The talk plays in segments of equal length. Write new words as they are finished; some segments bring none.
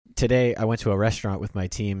today I went to a restaurant with my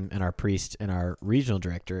team and our priest and our regional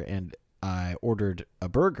director, and I ordered a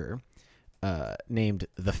burger named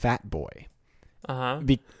the Fat Boy.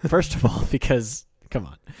 First of all, because come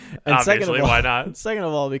on, and obviously, why not? Second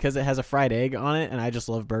of all, because it has a fried egg on it, and I just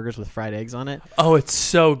love burgers with fried eggs on it. Oh, it's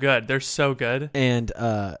so good. They're so good. And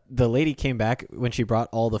the lady came back when she brought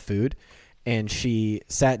all the food, and she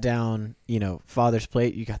sat down. Father's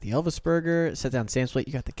plate, you got the Elvis burger. Sat down Sam's plate,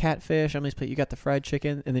 you got the catfish. Emily's plate, you got the fried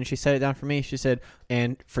chicken. And then she set it down for me. She said,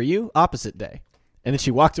 "And for you, opposite day." And then she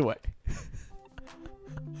walked away.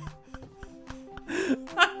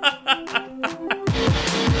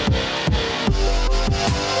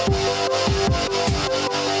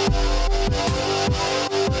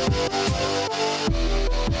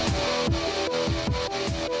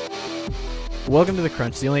 Welcome to The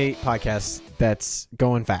Crunch, the only podcast that's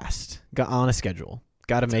going fast, on a schedule.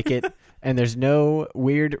 Got to make it, and there's no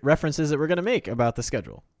weird references that we're going to make about the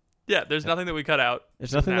schedule. Yeah, there's nothing that we cut out.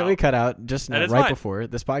 There's nothing that we cut out just now, right fine. Before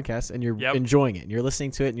this podcast, and you're enjoying it, and you're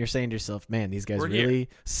listening to it, and you're saying to yourself, man, these guys really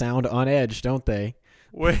sound on edge, don't they?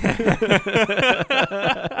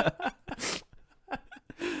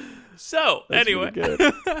 So, anyway.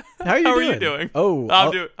 How are you doing? Oh,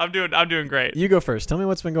 I'm doing great. You go first. Tell me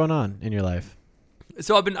what's been going on in your life.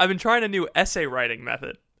 So I've been trying a new essay writing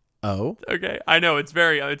method. Oh. Okay. I know it's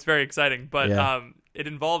very exciting, but it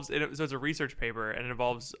involves so it's a research paper, and it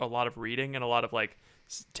involves a lot of reading and a lot of like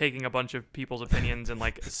taking a bunch of people's opinions and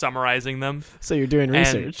like summarizing them. So you're doing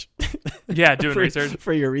research. Yeah, doing research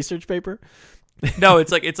for your research paper. No,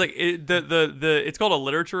 it's called a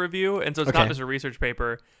literature review, and so it's not just a research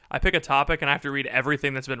paper. I pick a topic, and I have to read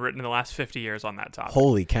everything that's been written in the last 50 years on that topic.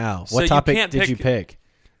 Holy cow! What topic did you pick?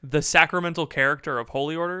 The sacramental character of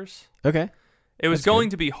holy orders. Okay. It was going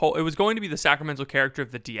to be the sacramental character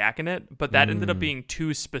of the diaconate, but that ended up being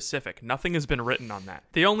too specific. Nothing has been written on that.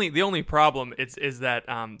 The only problem is that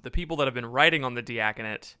the people that have been writing on the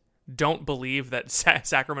diaconate don't believe that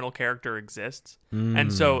sacramental character exists.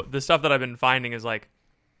 And so the stuff that I've been finding is like,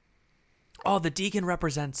 oh, the deacon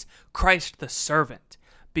represents Christ the servant,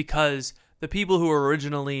 because the people who were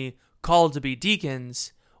originally called to be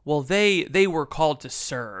deacons, well, they were called to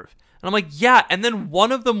serve. And I'm like, yeah, and then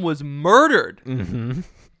one of them was murdered. Mm-hmm.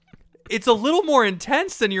 It's a little more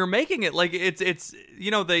intense than you're making it. Like it's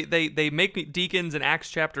they make deacons in Acts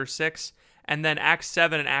chapter 6, and then Acts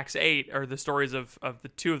 7 and Acts 8 are the stories of the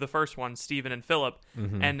two of the first ones, Stephen and Philip,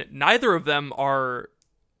 and neither of them are,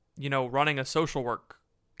 running a social work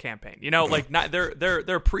campaign.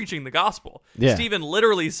 They're preaching the gospel. Yeah. Stephen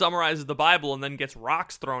literally summarizes the Bible and then gets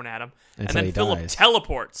rocks thrown at him, and then Philip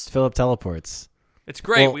teleports. It's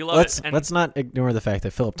great. We love it. Let's not ignore the fact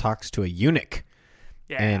that Philip talks to a eunuch.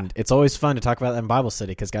 Yeah. And it's always fun to talk about that in Bible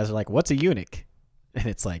study, because guys are like, what's a eunuch? And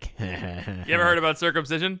it's like... You ever heard about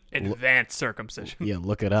circumcision? Advanced circumcision. Yeah,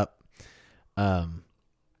 look it up.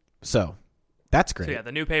 So, that's great. So yeah,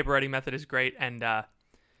 the new paper writing method is great, and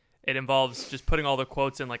it involves just putting all the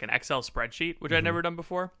quotes in like an Excel spreadsheet, which I'd never done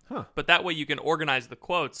before. Huh. But that way you can organize the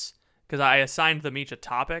quotes, because I assigned them each a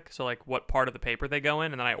topic, so like what part of the paper they go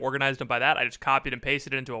in, and then I organized them by that. I just copied and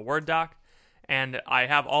pasted it into a Word doc, and I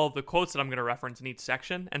have all of the quotes that I'm going to reference in each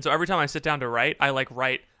section. And so every time I sit down to write, I like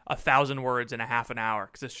write 1,000 words in a half an hour,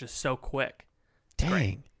 because it's just so quick. Dang.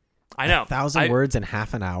 Great. I know. 1,000 words in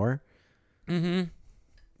half an hour? Mm-hmm.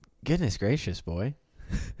 Goodness gracious, boy.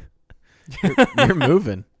 You're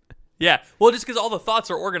moving. Yeah. Well, just because all the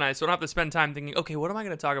thoughts are organized, so I don't have to spend time thinking, okay, what am I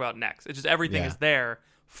going to talk about next? It's just everything is there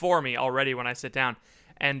for me already when I sit down.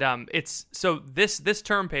 And it's so this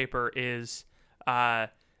term paper is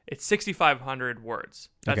it's 6,500 words.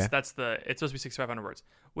 It's supposed to be 6,500 words,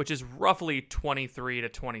 which is roughly 23 to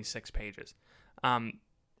 26 pages. And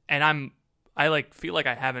I feel like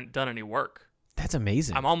I haven't done any work. That's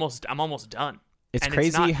amazing. I'm almost done. It's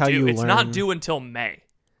crazy how you learn. It's not due until May.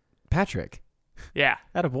 Patrick. Yeah.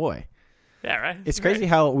 Attaboy. Yeah, right? It's crazy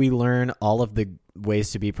how we learn all of the ways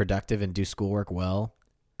to be productive and do schoolwork well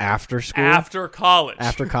after school. After college.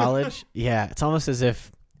 After college. Yeah. It's almost as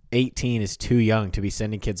if 18 is too young to be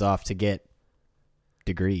sending kids off to get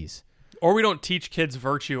degrees. Or we don't teach kids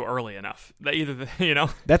virtue early enough.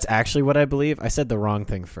 That's actually what I believe. I said the wrong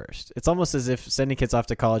thing first. It's almost as if sending kids off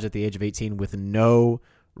to college at the age of 18 with no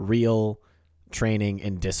real training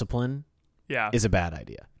and discipline is a bad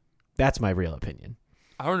idea. That's my real opinion.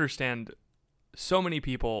 I don't understand so many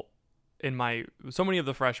people so many of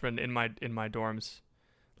the freshmen in my dorms,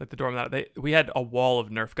 like the dorm that we had a wall of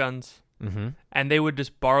Nerf guns. Mm-hmm. And they would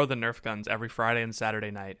just borrow the Nerf guns every Friday and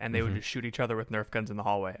Saturday night, and they would just shoot each other with Nerf guns in the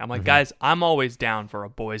hallway. I'm like, guys, I'm always down for a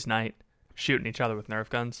boys' night, shooting each other with Nerf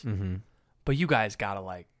guns. Mm-hmm. But you guys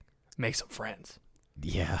gotta make some friends.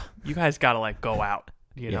 Yeah. You guys got to like go out,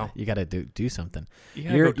 you know? You got to do something. You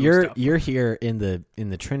gotta go do stuff. You're here in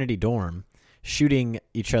the Trinity dorm shooting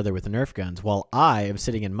each other with Nerf guns while I am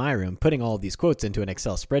sitting in my room putting all of these quotes into an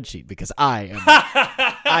Excel spreadsheet because I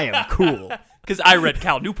am cool. Because I read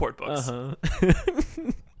Cal Newport books.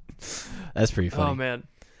 That's pretty funny. Oh man,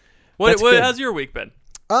 what how's your week been?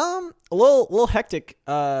 A little hectic.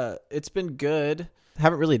 It's been good.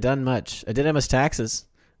 Haven't really done much. I did Emma's taxes.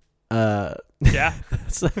 Yeah,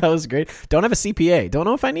 so that was great. Don't have a CPA. Don't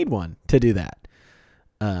know if I need one to do that.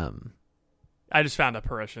 I just found a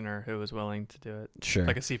parishioner who was willing to do it. Sure,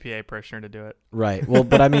 like a CPA parishioner to do it. Right. Well,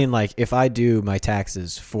 but I mean, like, if I do my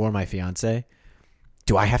taxes for my fiance,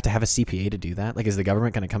 do I have to have a CPA to do that? Like, is the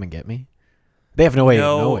government going to come and get me? They have no way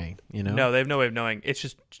of knowing, you know? No, they have no way of knowing. It's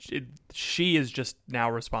just she is just now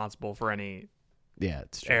responsible for any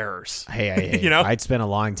it's errors. Hey, you know? I'd spent a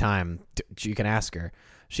long time. You can ask her.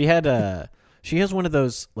 She had she has one of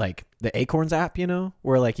those, like, the Acorns app, you know,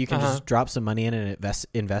 where, like, you can just drop some money in and it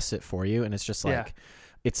invests it for you. And it's just, like,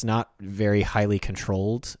 it's not very highly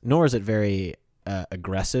controlled, nor is it very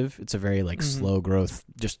aggressive. It's a very, like, slow growth,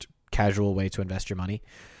 just casual way to invest your money.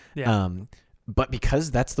 Yeah. But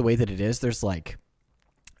because that's the way that it is, there's, like,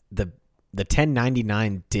 the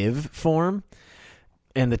 1099 div form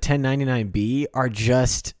and the 1099B are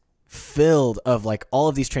just filled of, like, all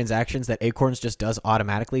of these transactions that Acorns just does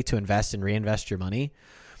automatically to invest and reinvest your money.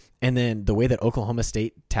 And then the way that Oklahoma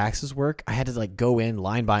State taxes work, I had to, like, go in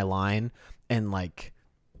line by line and, like,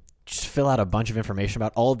 just fill out a bunch of information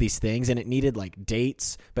about all of these things. And it needed, like,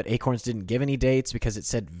 dates, but Acorns didn't give any dates because it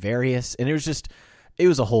said various. And it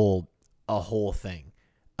was a whole thing.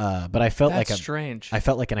 But I felt strange. I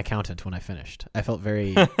felt like an accountant when I finished. I felt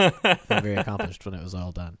very very accomplished when it was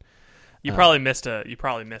all done. You probably missed a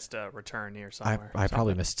return here somewhere. I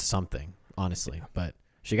probably missed something, honestly, but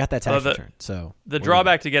she got that tax return. So the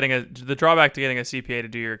drawback to getting a CPA to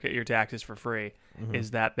do your taxes for free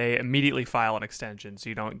is that they immediately file an extension, so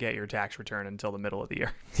you don't get your tax return until the middle of the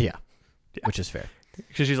year. Yeah. Which is fair.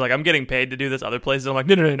 Because she's like, I'm getting paid to do this other places. I'm like,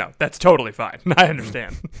 no, that's totally fine. I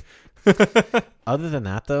understand. Other than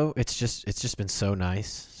that, though, it's just been so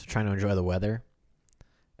nice. Trying to enjoy the weather.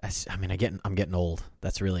 I'm getting old.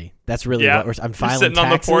 That's really what I'm filing sitting taxes. On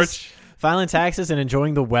the porch. Filing taxes and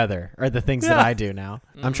enjoying the weather are the things that I do now.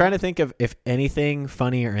 I'm trying to think of if anything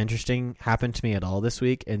funny or interesting happened to me at all this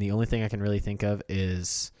week, and the only thing I can really think of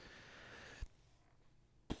is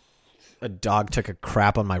a dog took a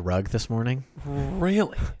crap on my rug this morning.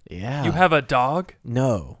 Really? Yeah. You have a dog?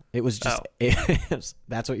 No. It was just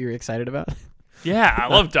that's what you're excited about? Yeah, I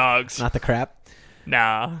love dogs. Not the crap.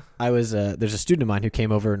 Nah. I was there's a student of mine who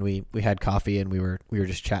came over and we had coffee and we were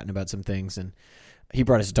just chatting about some things, and he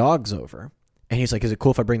brought his dogs over and he's like, is it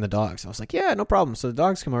cool if I bring the dogs? I was like, yeah, no problem. So the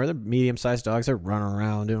dogs come over. They're medium-sized dogs. They're running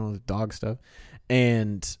around doing all the dog stuff.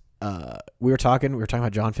 And we were talking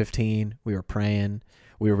about John 15. We were praying.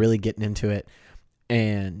 We were really getting into it.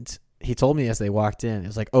 And he told me as they walked in, it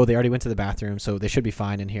was like, oh, they already went to the bathroom, so they should be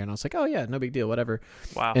fine in here. And I was like, oh, yeah, no big deal, whatever.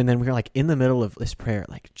 Wow. And then we were like in the middle of this prayer,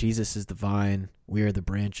 like, Jesus is the vine, we are the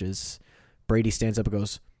branches. Brady stands up and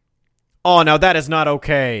goes, oh, now that is not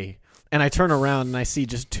okay. And I turn around and I see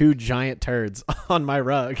just two giant turds on my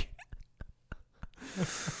rug.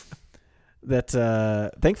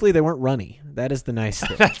 That thankfully they weren't runny. That is the nice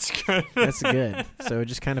thing. That's good. That's good. So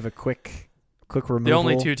just kind of a quick removal. The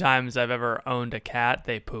only two times I've ever owned a cat,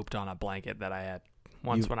 they pooped on a blanket that I had.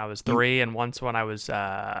 Once when I was 3 and once when I was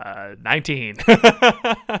 19.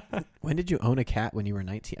 When did you own a cat when you were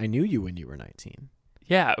 19? I knew you when you were 19.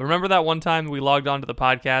 Yeah, remember that one time we logged onto the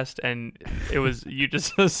podcast and it was you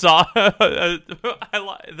just saw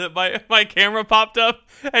my camera popped up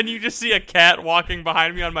and you just see a cat walking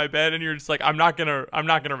behind me on my bed and you're just like, I'm not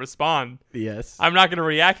gonna respond. Yes, I'm not gonna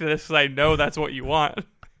react to this because I know that's what you want.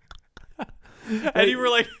 And you were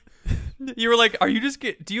like, are you just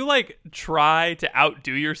do you like try to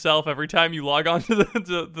outdo yourself every time you log on to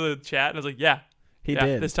the chat? And I was like, yeah, he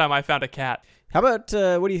did. This time I found a cat. How about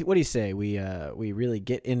what do you say we really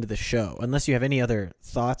get into the show? Unless you have any other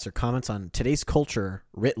thoughts or comments on today's culture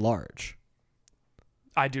writ large.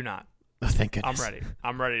 I do not. Oh, thank goodness.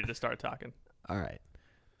 I'm ready to start talking. All right.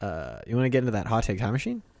 You want to get into that hot take time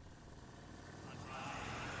machine?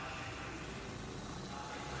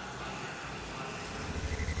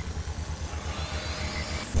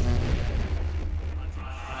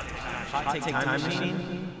 Hot Take Time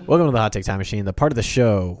Machine? Welcome to the Hot Take Time Machine, the part of the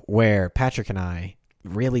show where Patrick and I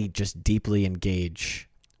really just deeply engage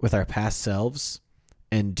with our past selves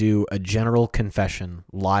and do a general confession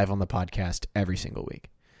live on the podcast every single week.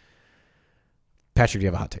 Patrick, do you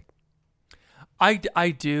have a hot take?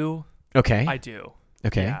 I do. Okay. I do.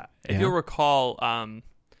 Okay. Yeah. If you'll recall,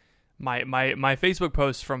 my Facebook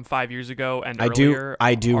posts from 5 years ago and earlier,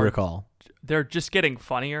 I do recall. They're just getting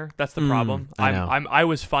funnier. That's the problem. I know. I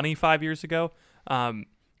was funny 5 years ago.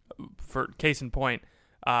 For case in point,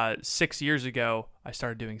 6 years ago I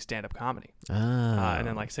started doing stand-up comedy. And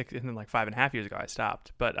then like 5.5 years ago I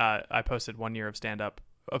stopped. But I posted 1 year of stand-up.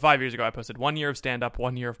 5 years ago I posted 1 year of stand-up,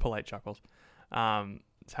 1 year of polite chuckles. That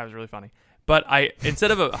was really funny. But instead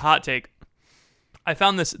of a hot take, I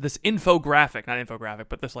found this infographic, not infographic,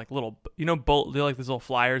 but this like little, like these little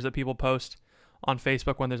flyers that people post on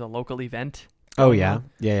Facebook when there's a local event. Oh yeah.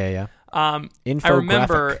 Yeah. Infographic. I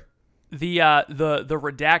remember the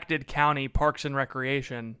redacted county Parks and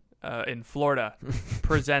Recreation in Florida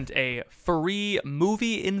present a free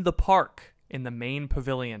movie in the park in the main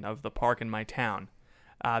pavilion of the park in my town.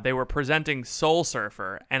 They were presenting Soul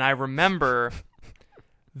Surfer, and I remember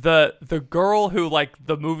the girl who like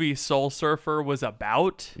the movie Soul Surfer was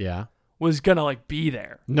about was gonna like be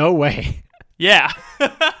there. No way. Yeah.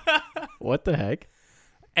 What the heck?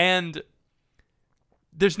 And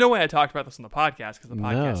there's no way I talked about this on the podcast because the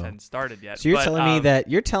podcast hadn't started yet. So you're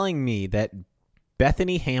telling me that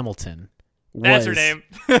Bethany Hamilton that's her name.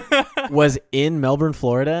 was in Melbourne,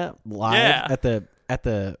 Florida, live at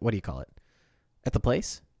the what do you call it? At the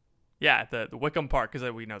place? Yeah, at the Wickham Park,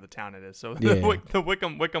 because we know the town it is. So the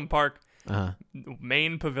Wickham Park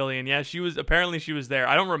main pavilion. Yeah, she was there.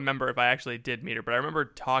 I don't remember if I actually did meet her, but I remember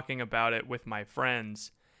talking about it with my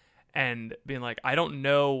friends and being like, I don't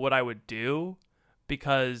know what I would do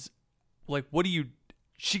because, like, what do you?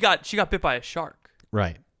 She got bit by a shark.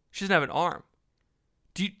 Right. She doesn't have an arm.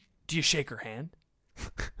 Do you shake her hand?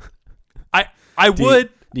 I would.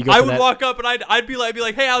 I would walk up and I'd be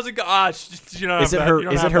like, hey, how's it going? Is it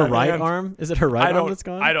her right arm? Is it her right arm that's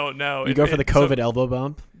gone? I don't know. You go for the COVID elbow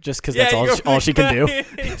bump just because that's all she can do.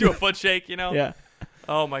 Do a foot shake, Yeah.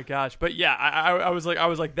 Oh my gosh. But yeah, I was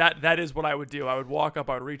like that is what I would do. I would walk up,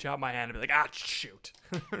 I would reach out my hand and be like, shoot.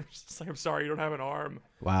 Just like, I'm sorry, you don't have an arm.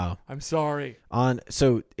 Wow. I'm sorry.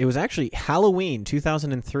 So it was actually Halloween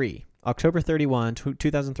 2003. October 31,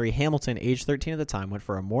 2003, Hamilton, age 13 at the time, went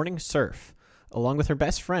for a morning surf along with her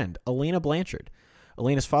best friend, Elena Blanchard.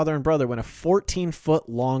 Elena's father and brother when a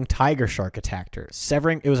 14-foot-long tiger shark attacked her,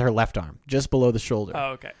 severing, it was her left arm, just below the shoulder.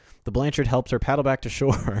 Oh, okay. The Blanchard helped her paddle back to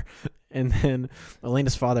shore, and then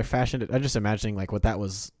Elena's father fashioned it. I'm just imagining like what that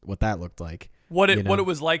looked like. What it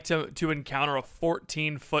was like to encounter a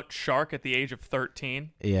 14-foot shark at the age of 13.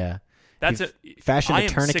 Yeah. Fashioned a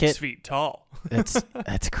tourniquet. 6 feet tall. That's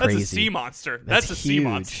crazy. That's a sea monster. That's a sea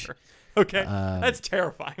monster. Okay. That's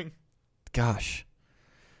terrifying. Gosh.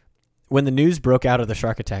 When the news broke out of the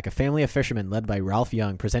shark attack, a family of fishermen led by Ralph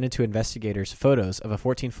Young presented to investigators photos of a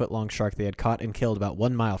 14-foot-long shark they had caught and killed about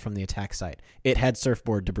 1 mile from the attack site. It had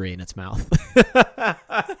surfboard debris in its mouth.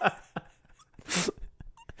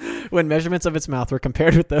 When measurements of its mouth were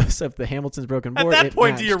compared with those of the Hamilton's broken board, at that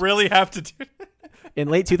point, do you really have to do it? In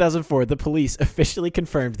late 2004, the police officially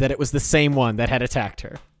confirmed that it was the same one that had attacked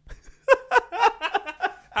her.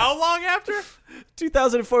 How long after?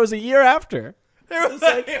 2004 was a year after.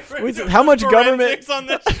 How much government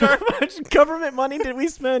money did we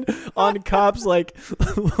spend on cops like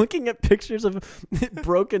looking at pictures of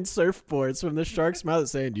broken surfboards from the shark's mouth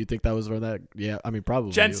saying, do you think that was from that? Yeah, I mean,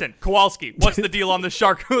 probably. Jensen, Kowalski, what's the deal on the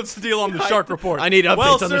shark? What's the deal on the shark report? I need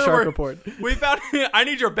updates on the shark report. We found. I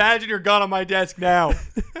need your badge and your gun on my desk now.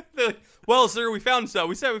 Well, sir, we found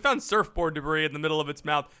surfboard debris in the middle of its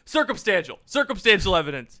mouth. Circumstantial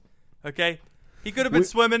evidence. Okay, he could have been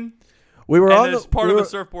swimming. We were on part of a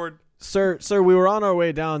surfboard. Sir, we were on our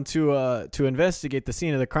way down to investigate the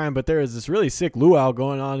scene of the crime, but there was this really sick luau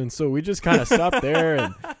going on, and so we just kind of stopped there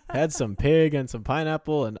and had some pig and some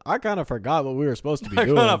pineapple, and I kind of forgot what we were supposed to be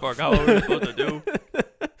doing. I kind of forgot what we were supposed to do.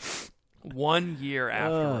 1 year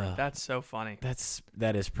afterward. That's so funny.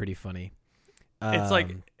 That is pretty funny. It's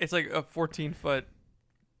like a 14-foot.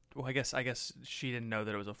 Well, I guess she didn't know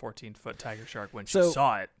that it was a 14-foot tiger shark when she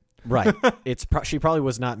saw it. Right. She probably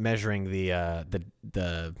was not measuring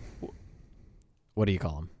the what do you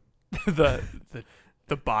call them?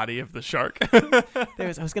 the body of the shark. I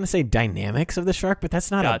was going to say dynamics of the shark, but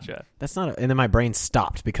that's not gotcha. And then my brain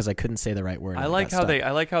stopped because I couldn't say the right word. I like how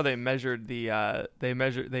they measured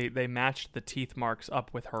they matched the teeth marks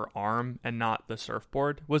up with her arm and not the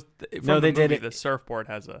surfboard. The surfboard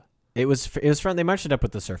has a. It was from they matched it up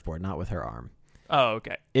with the surfboard, not with her arm. Oh,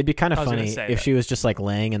 okay. It'd be kind of funny if she was just like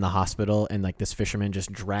laying in the hospital and like this fisherman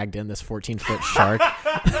just dragged in this 14-foot shark.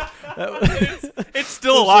 It's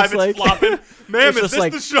still alive. It's flopping. Ma'am, is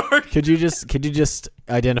this the shark? Could you just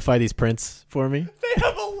identify these prints for me? They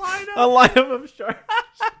have a lineup. A lineup of sharks.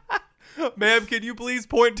 Ma'am, can you please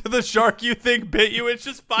point to the shark you think bit you? It's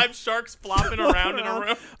just 5 sharks flopping around in a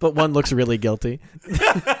room. But one looks really guilty.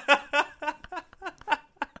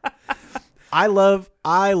 I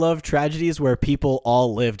love tragedies where people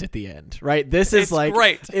all lived at the end, right? This is It's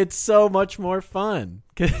great. It's so much more fun.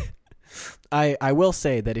 I will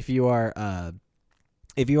say that if you are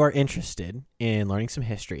interested in learning some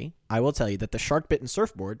history, I will tell you that the shark-bitten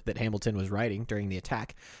surfboard that Hamilton was riding during the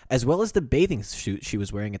attack, as well as the bathing suit she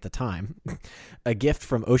was wearing at the time, a gift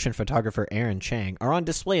from ocean photographer Aaron Chang, are on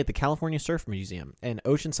display at the California Surf Museum in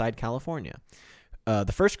Oceanside, California.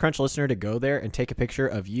 The first Crunch listener to go there and take a picture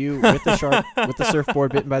of you with the shark, with the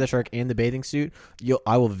surfboard bitten by the shark and the bathing suit,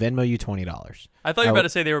 I will Venmo you $20. I thought you were about to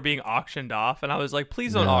say they were being auctioned off, and I was like,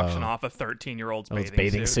 please don't auction off a 13-year-old's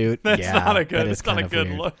bathing suit. That's not a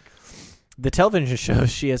good look. The television shows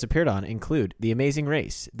she has appeared on include The Amazing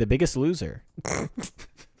Race, The Biggest Loser.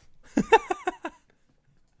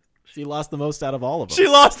 She lost the most out of all of them. She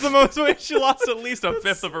lost the most weight. She lost at least a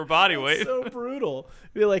fifth of her body weight. So brutal. I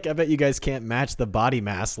feel like I bet you guys can't match the body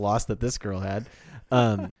mass loss that this girl had.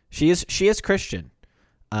 She is Christian.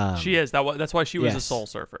 She is. That's why she was a soul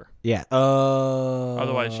surfer. Yeah.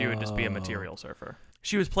 Otherwise, she would just be a material surfer.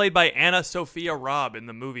 She was played by Anna Sophia Robb in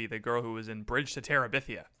the movie, the girl who was in Bridge to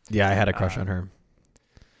Terabithia. Yeah, I had a crush on her.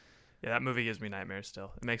 Yeah, that movie gives me nightmares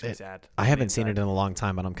still. It makes me sad. I haven't seen it in a long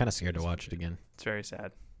time, but I'm kind of scared to watch it again. It's very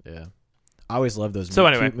sad. Yeah. I always love those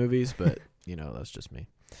cute movies, but, that's just me.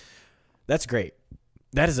 That's great.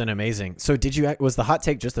 That is an amazing. So was the hot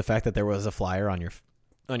take just the fact that there was a flyer on your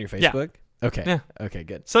Facebook? Yeah. Okay. Yeah. Okay,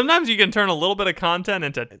 good. Sometimes you can turn a little bit of content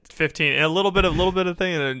into 15, a little bit of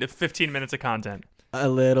thing into 15 minutes of content. A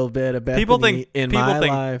little bit of Bethany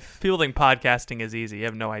life. People think podcasting is easy. You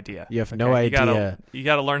have no idea. You have no idea. You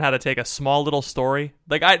got to learn how to take a small little story.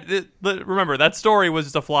 Like remember that story was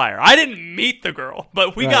just a flyer. I didn't meet the girl,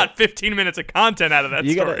 but we got 15 minutes of content out of that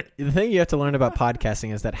story. The thing you have to learn about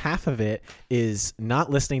podcasting is that half of it is not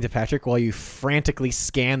listening to Patrick while you frantically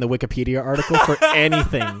scan the Wikipedia article for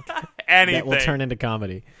anything that will turn into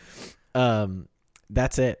comedy.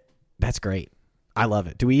 That's it. That's great. I love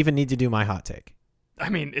it. Do we even need to do my hot take? I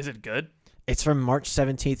mean, is it good? It's from March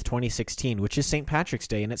 17th, 2016, which is St. Patrick's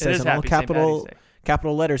Day, and it says in all capital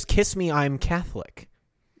letters, "Kiss me, I'm Catholic."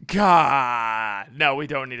 God, no, we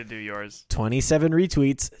don't need to do yours. 27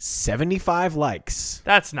 retweets, 75 likes.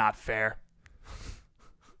 That's not fair.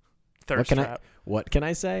 Thirst trap. What can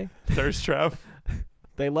I say? Thirst trap.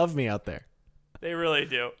 They love me out there. They really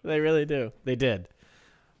do. They really do. They did.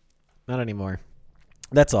 Not anymore.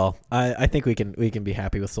 That's all. I think we can be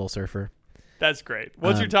happy with Soul Surfer. That's great.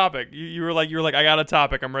 What's your topic? You were like, I got a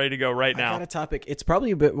topic. I'm ready to go right now. I got a topic. It's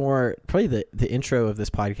probably a bit more. Probably the intro of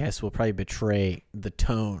this podcast will probably betray the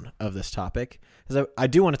tone of this topic, because I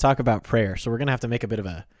do want to talk about prayer. So we're gonna have to make a bit of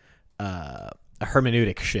a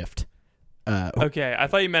hermeneutic shift. Okay, I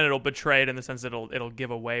thought you meant it'll betray it in the sense that it'll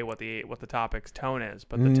give away what the topic's tone is,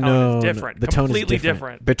 but the tone is different. The tone is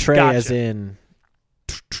different. Betray as in.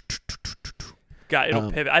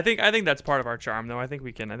 It'll pivot. I think that's part of our charm, though. I think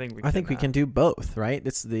we can do both, right?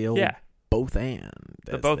 It's the old both and.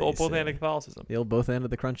 Both and of Catholicism. The old both and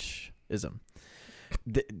of the Crunch-ism.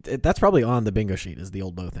 That's probably on the bingo sheet. Is the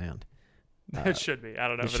old both and. It should be. I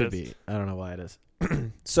don't know. It should be. I don't know why it is.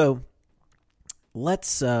 So,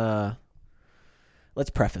 let's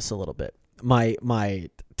preface a little bit. My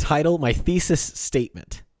title, my thesis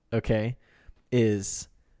statement, okay, is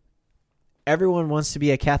everyone wants to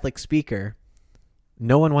be a Catholic speaker.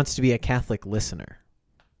 No one wants to be a Catholic listener.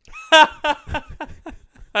 I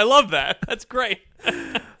love that. That's great.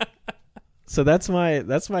 So that's my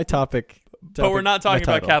topic. But we're not talking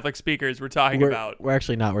about Catholic speakers. We're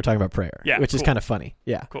actually not. We're talking about prayer. Yeah, which is kind of funny.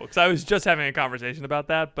 Yeah, cool. Because I was just having a conversation about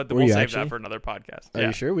that, but we'll save that for another podcast. Are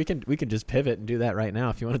you sure? We can just pivot and do that right now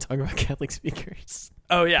if you want to talk about Catholic speakers.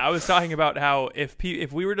 Oh yeah, I was talking about how if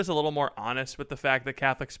we were just a little more honest with the fact that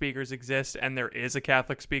Catholic speakers exist and there is a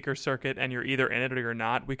Catholic speaker circuit and you're either in it or you're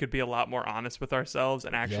not, we could be a lot more honest with ourselves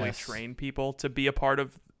and actually train people to be a part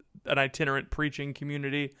of an itinerant preaching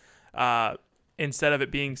community. Instead of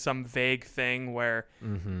it being some vague thing where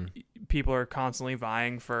people are constantly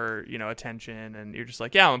vying for, attention, and you're just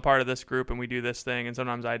like, yeah, I'm part of this group and we do this thing, and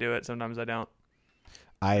sometimes I do it, sometimes I don't.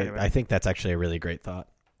 I think that's actually a really great thought.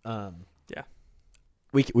 Yeah.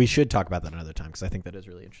 We should talk about that another time, because I think that is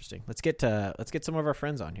really interesting. Let's get some of our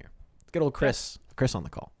friends on here. Let's get old Chris on the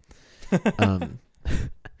call.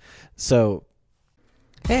 So,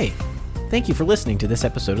 hey, thank you for listening to this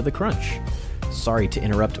episode of The Crunch. Sorry to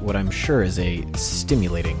interrupt what I'm sure is a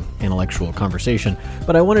stimulating intellectual conversation,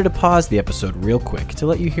 but I wanted to pause the episode real quick to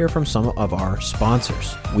let you hear from some of our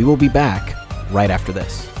sponsors. We will be back right after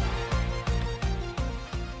this.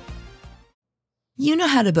 You know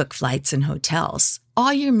how to book flights and hotels.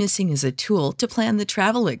 All you're missing is a tool to plan the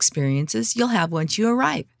travel experiences you'll have once you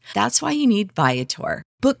arrive. That's why you need Viator.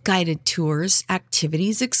 Book guided tours,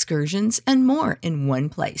 activities, excursions, and more in one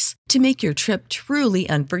place to make your trip truly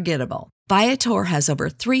unforgettable. Viator has over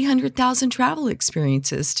 300,000 travel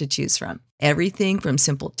experiences to choose from. Everything from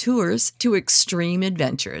simple tours to extreme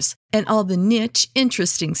adventures and all the niche,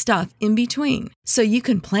 interesting stuff in between. So you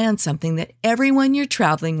can plan something that everyone you're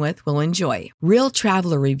traveling with will enjoy. Real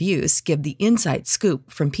traveler reviews give the inside scoop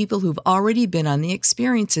from people who've already been on the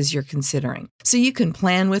experiences you're considering. So you can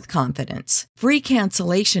plan with confidence. Free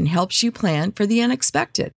cancellation helps you plan for the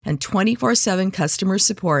unexpected. And 24/7 customer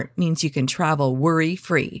support means you can travel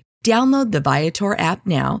worry-free. Download the Viator app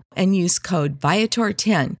now and use code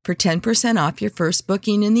Viator10 for 10% off your first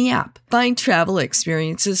booking in the app. Find travel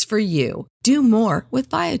experiences for you. Do more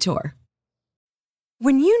with Viator.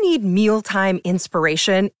 When you need mealtime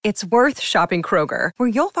inspiration, it's worth shopping Kroger, where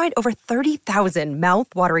you'll find over 30,000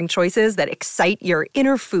 mouth-watering choices that excite your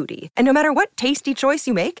inner foodie. And no matter what tasty choice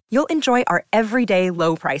you make, you'll enjoy our everyday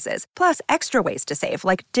low prices, plus extra ways to save,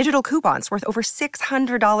 like digital coupons worth over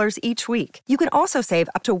 $600 each week. You can also save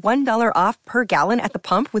up to $1 off per gallon at the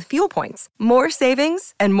pump with fuel points. More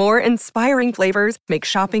savings and more inspiring flavors make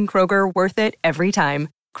shopping Kroger worth it every time.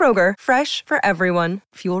 Kroger, fresh for everyone.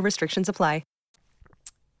 Fuel restrictions apply.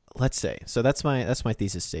 Let's say, so that's my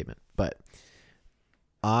thesis statement, but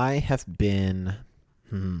I have been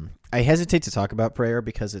I hesitate to talk about prayer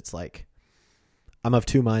because it's like I'm of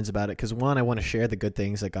two minds about it, because one, I want to share the good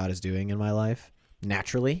things that God is doing in my life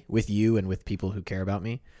naturally with you and with people who care about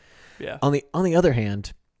me. Yeah. On the other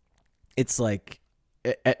hand, it's like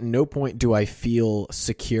at no point do I feel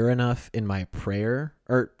secure enough in my prayer,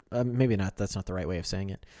 or maybe not, that's not the right way of saying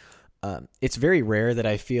it. It's very rare that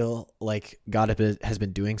I feel like God has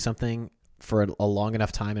been doing something for a long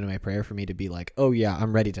enough time in my prayer for me to be like, oh yeah,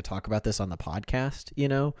 I'm ready to talk about this on the podcast, you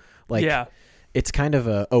know? Like, yeah. It's kind of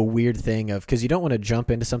a weird thing of, because you don't want to jump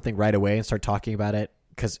into something right away and start talking about it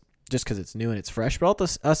because it's new and it's fresh, but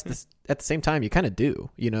at the same time, you kind of do,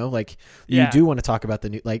 you know, like you do want to talk about the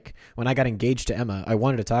new, like when I got engaged to Emma, I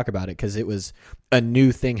wanted to talk about it because it was a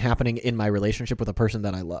new thing happening in my relationship with a person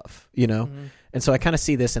that I love, you know? Mm-hmm. And so I kind of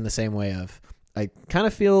see this in the same way of, I kind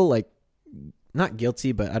of feel like not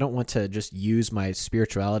guilty, but I don't want to just use my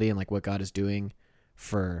spirituality and like what God is doing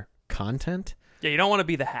for content. Yeah. You don't want to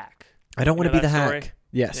be the hack. I don't want to be the story? hack.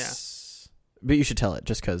 Yes. Yeah. But you should tell it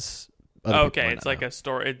just because. Okay, it's like a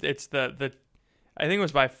story. It's the I think it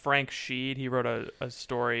was by Frank Sheed. He wrote a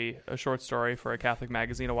short story for a Catholic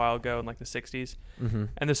magazine a while ago in like the 60s. Mm-hmm.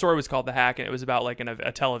 And the story was called The Hack, and it was about like a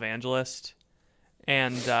televangelist.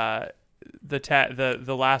 And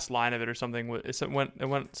the last line of it or something it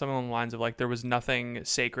went something along the lines of like there was nothing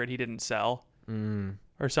sacred he didn't sell,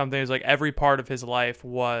 or something. It was like every part of his life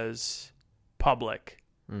was public,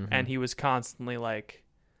 and he was constantly like,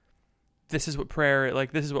 this is what prayer,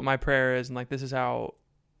 like this is what my prayer is, and like this is how,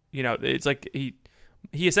 you know, it's like he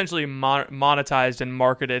essentially monetized and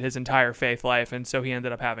marketed his entire faith life, and so he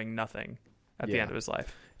ended up having nothing at the end of his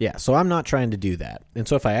life. Yeah, so I'm not trying to do that, and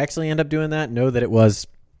so if I actually end up doing that, know that it was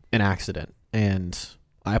an accident, and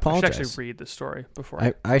I apologize. I should actually read the story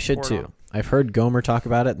before. I should too. I've heard Gomer talk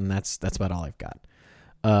about it, and that's about all I've got.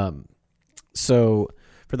 So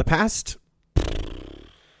for the past,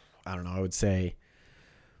 I don't know, I would say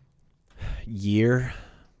year,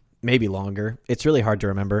 maybe longer. It's really hard to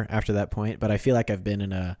remember after that point, but I feel like I've been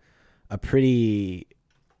in a pretty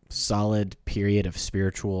solid period of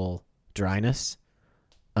spiritual dryness,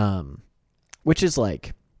 which is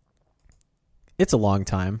like, it's a long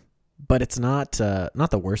time, but it's not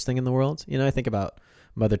the worst thing in the world. You know, I think about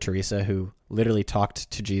Mother Teresa, who literally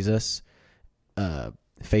talked to Jesus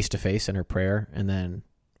face to face in her prayer, and then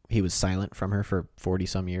he was silent from her for 40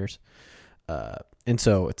 some years. And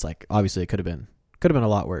so it's like, obviously it could have been a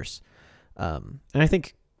lot worse. And I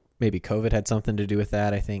think maybe COVID had something to do with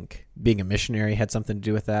that. I think being a missionary had something to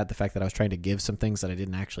do with that. The fact that I was trying to give some things that I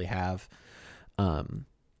didn't actually have.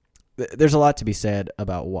 There's a lot to be said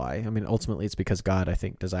about why. I mean, ultimately it's because God, I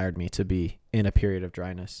think, desired me to be in a period of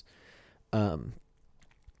dryness.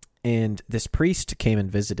 And this priest came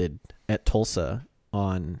and visited at Tulsa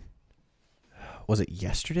on, was it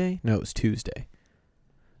yesterday? No, it was Tuesday.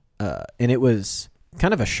 And it was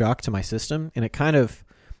kind of a shock to my system, and it kind of,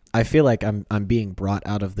 I feel like I'm being brought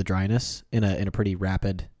out of the dryness in a pretty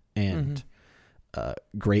rapid and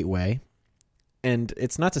great way. And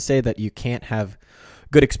it's not to say that you can't have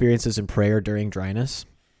good experiences in prayer during dryness.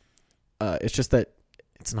 It's just that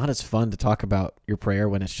it's not as fun to talk about your prayer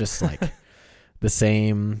when it's just like the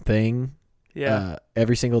same thing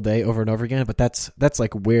every single day over and over again. But that's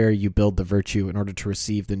like where you build the virtue in order to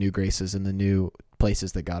receive the new graces and the new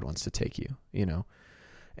places that God wants to take you, you know?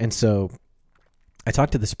 And so I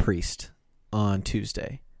talked to this priest on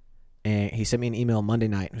Tuesday, and he sent me an email Monday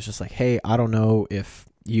night. It was just like, hey, I don't know if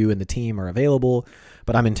you and the team are available,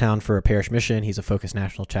 but I'm in town for a parish mission. He's a Focus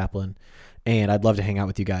National chaplain, and I'd love to hang out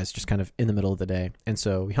with you guys just kind of in the middle of the day. And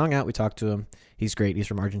so we hung out, we talked to him. He's great. He's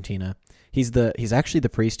from Argentina. He's actually the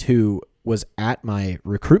priest who was at my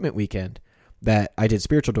recruitment weekend that I did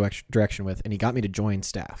spiritual direction with, and he got me to join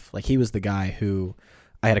staff. Like, he was the guy who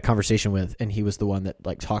I had a conversation with, and he was the one that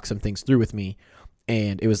like talked some things through with me.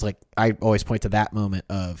 And it was like, I always point to that moment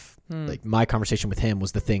of like my conversation with him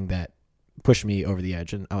was the thing that pushed me over the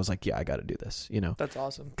edge. And I was like, yeah, I got to do this, you know? That's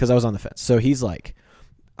awesome. Because I was on the fence. So he's like,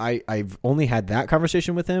 I've only had that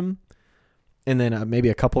conversation with him, and then maybe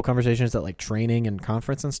a couple conversations at like training and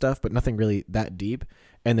conference and stuff, but nothing really that deep.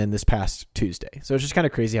 And then this past Tuesday. So it's just kind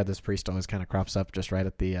of crazy how this priest always kind of crops up just right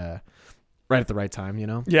at the right time, you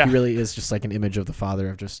know? Yeah. He really is just like an image of the Father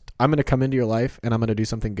of just, I'm going to come into your life and I'm going to do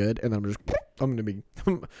something good, and I'm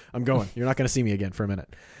going. You're not going to see me again for a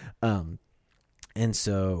minute. And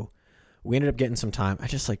so we ended up getting some time. I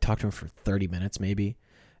just like talked to him for 30 minutes maybe.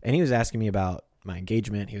 And he was asking me about my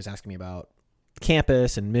engagement. He was asking me about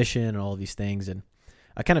campus and mission and all of these things. And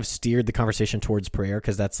I kind of steered the conversation towards prayer,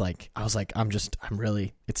 because that's like, I was like,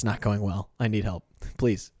 it's not going well. I need help.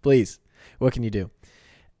 Please. What can you do?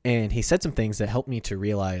 And he said some things that helped me to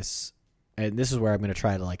realize, and this is where I'm going to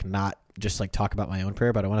try to like not just like talk about my own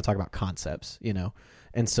prayer, but I want to talk about concepts, you know?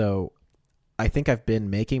 And so I think I've been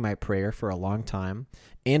making my prayer for a long time,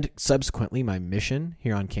 and subsequently my mission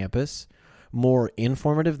here on campus, more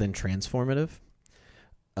informative than transformative.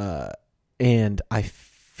 And I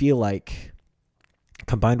feel like,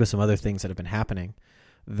 combined with some other things that have been happening,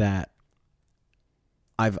 that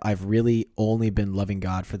I've really only been loving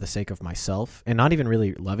God for the sake of myself, and not even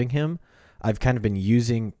really loving him. I've kind of been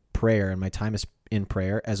using prayer and my time in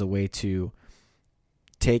prayer as a way to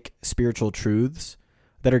take spiritual truths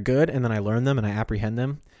that are good, and then I learn them and I apprehend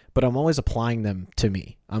them, but I'm always applying them to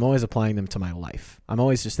me. I'm always applying them to my life. I'm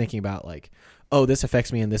always just thinking about like, oh, this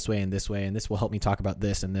affects me in this way and this way, and this will help me talk about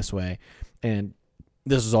this in this way. And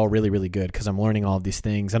this is all really, really good because I'm learning all of these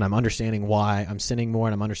things, and I'm understanding why I'm sinning more,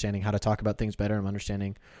 and I'm understanding how to talk about things better. I'm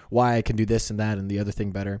understanding why I can do this and that and the other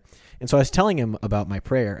thing better. And so I was telling him about my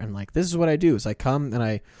prayer, and like, this is what I do is I come and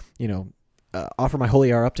I, offer my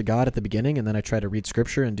holy hour up to God at the beginning, and then I try to read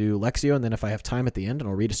scripture and do Lectio, and then if I have time at the end, and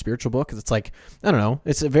I'll read a spiritual book, because it's like, I don't know,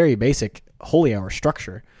 it's a very basic holy hour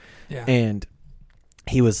structure. Yeah. And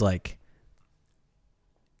he was like,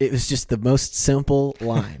 it was just the most simple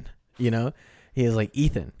line, you know? He was like,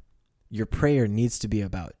 Ethan, your prayer needs to be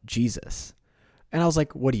about Jesus. And I was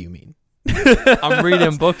like, what do you mean? I'm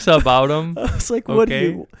reading books about him. I was like, what are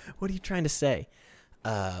you trying to say?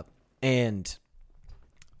 And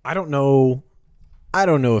I don't know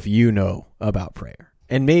if you know about prayer.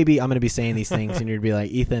 And maybe I'm going to be saying these things and you're going to be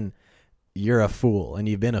like, Ethan, you're a fool, and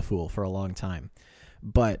you've been a fool for a long time.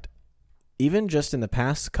 But even just in the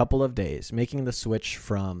past couple of days, making the switch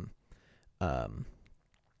from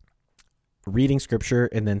reading scripture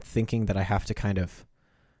and then thinking that I have to kind of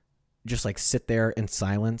just like sit there in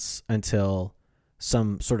silence until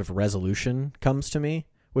some sort of resolution comes to me,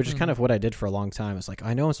 which is kind of what I did for a long time. It's like,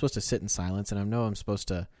 I know I'm supposed to sit in silence, and I know I'm supposed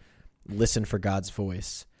to listen for God's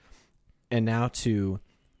voice. And now to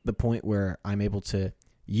the point where I'm able to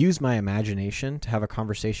use my imagination to have a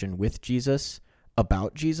conversation with Jesus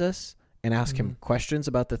about Jesus and ask him questions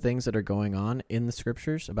about the things that are going on in the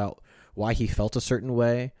scriptures, about why he felt a certain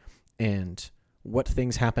way and what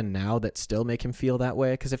things happen now that still make him feel that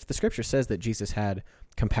way. Because if the scripture says that Jesus had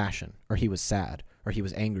compassion, or he was sad, or he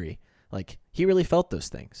was angry, like, he really felt those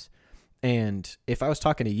things. And if I was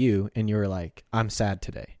talking to you and you were like, I'm sad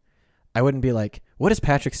today, I wouldn't be like, what does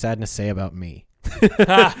Patrick's sadness say about me?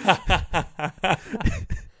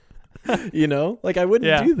 You know, like, I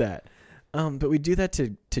wouldn't do that. But we do that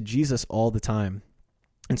to Jesus all the time.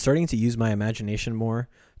 And starting to use my imagination more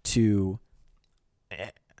to,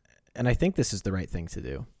 and I think this is the right thing to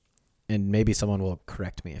do, and maybe someone will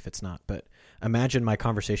correct me if it's not, but imagine my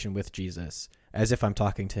conversation with Jesus as if I'm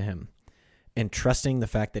talking to him, and trusting the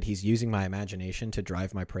fact that he's using my imagination to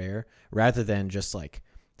drive my prayer, rather than just like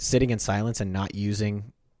sitting in silence and not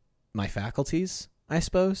using my faculties, I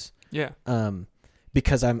suppose. Yeah.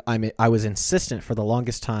 Because I was insistent for the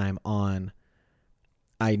longest time on,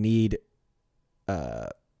 I need,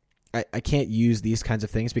 I can't use these kinds of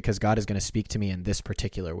things because God is going to speak to me in this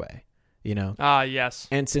particular way, you know? Yes.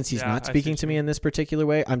 And since he's not speaking to me in this particular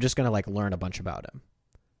way, I'm just going to like learn a bunch about him,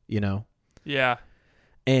 you know? Yeah.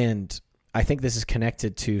 And I think this is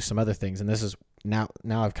connected to some other things, and this is now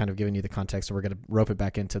I've kind of given you the context, so we're going to rope it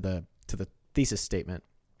back into the thesis statement,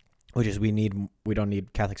 which is we don't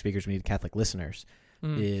need Catholic speakers, we need Catholic listeners.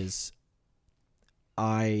 Is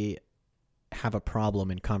I have a problem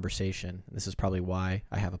in conversation. This is probably why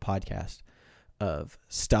I have a podcast, of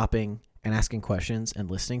stopping and asking questions and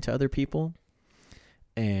listening to other people.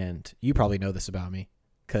 And you probably know this about me,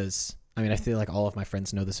 because I mean, I feel like all of my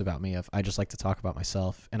friends know this about me. I just like to talk about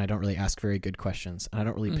myself, and I don't really ask very good questions, and I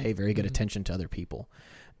don't really pay very good attention to other people.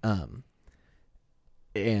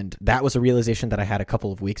 And that was a realization that I had a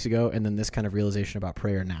couple of weeks ago, and then this kind of realization about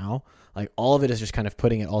prayer now. Like, all of it is just kind of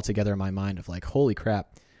putting it all together in my mind of like, holy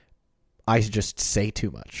crap, I just say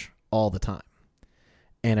too much all the time,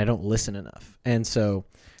 and I don't listen enough. And so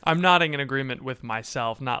I'm nodding in agreement with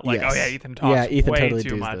myself, not like, yes. oh yeah, Ethan talks Ethan way totally too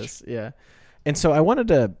does much. This. Yeah. And so I wanted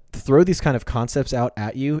to throw these kind of concepts out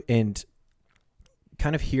at you and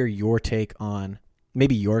kind of hear your take on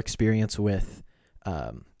maybe your experience with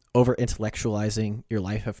over intellectualizing your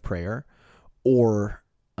life of prayer, or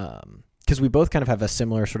because we both kind of have a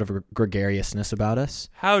similar sort of gregariousness about us.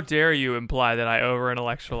 How dare you imply that I over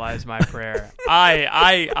intellectualize my prayer?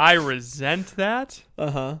 I resent that.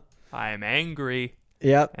 I am angry.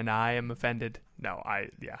 Yep. And I am offended. No,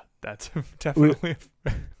 that's definitely.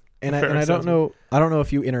 And I don't know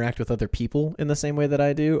if you interact with other people in the same way that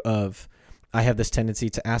I do. Of I have this tendency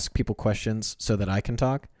to ask people questions so that I can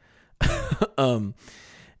talk.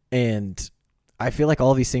 And I feel like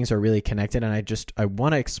all of these things are really connected, and I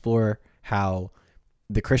want to explore how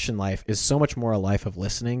the Christian life is so much more a life of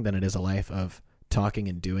listening than it is a life of talking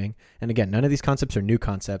and doing. And again, none of these concepts are new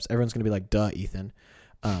concepts. Everyone's going to be like, duh, Ethan.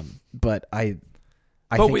 But I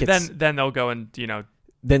think then they'll go and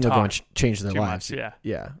then they'll go and change their too lives. much,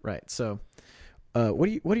 Yeah. Right. So, what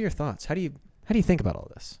are your thoughts? How do you think about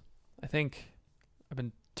all this? I think I've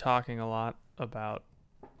been talking a lot about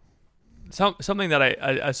something that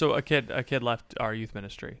I so a kid left our youth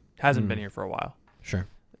ministry, hasn't been here for a while. Sure.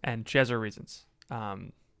 And she has her reasons.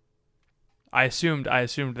 I assumed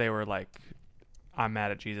they were like, I'm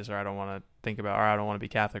mad at Jesus, or I don't want to think about, or I don't want to be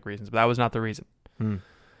Catholic reasons, but that was not the reason.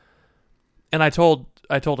 And I told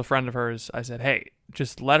a friend of hers, I said, hey,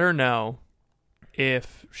 just let her know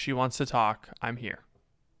if she wants to talk, I'm here.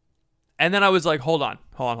 And then I was like, hold on.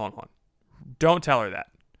 Don't tell her that.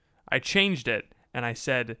 I changed it, and I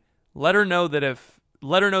said, let her know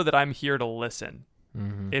that I'm here to listen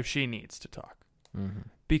if she needs to talk.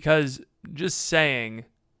 Because just saying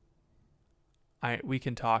we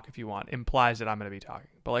can talk if you want implies that I'm going to be talking.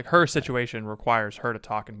 But like, her situation requires her to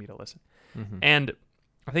talk and me to listen. And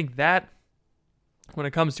I think that when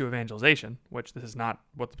it comes to evangelization, which this is not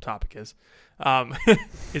what the topic is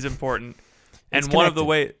important. And one of the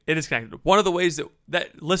ways it is connected. One of the ways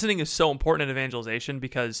that listening is so important in evangelization,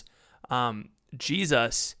 because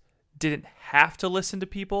Jesus didn't have to listen to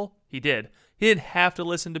people. He did. He didn't have to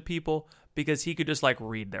listen to people because he could just like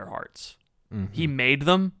read their hearts. He made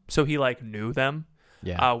them, so he like knew them.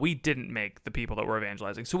 Yeah. We didn't make the people that we're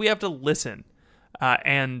evangelizing, so we have to listen,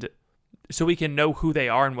 and so we can know who they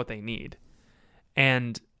are and what they need.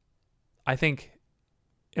 And I think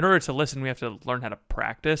in order to listen, we have to learn how to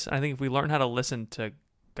practice. And I think if we learn how to listen to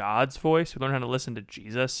God's voice, we learn how to listen to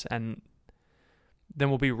Jesus, and then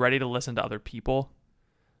we'll be ready to listen to other people.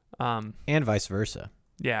 And vice versa.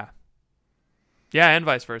 Yeah, and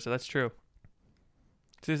vice versa. That's true.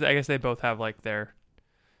 So I guess they both have like their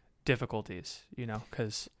difficulties,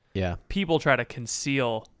 because people try to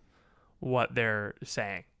conceal what they're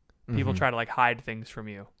saying. People try to like hide things from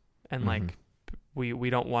you, and like we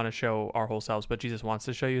don't want to show our whole selves, but Jesus wants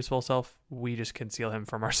to show you his full self. We just conceal him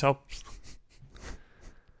from ourselves.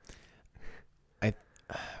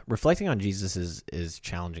 Reflecting on Jesus is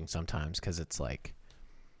challenging sometimes, because it's like,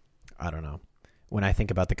 I don't know. When I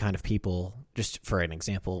think about the kind of people, just for an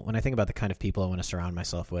example, when I think about the kind of people I want to surround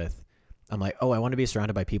myself with, I'm like, oh, I want to be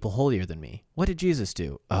surrounded by people holier than me. What did Jesus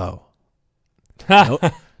do? Oh,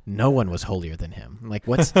 no one was holier than him. Like,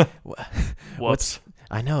 what's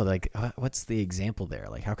I know, like, what's the example there?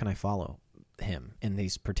 Like, how can I follow him in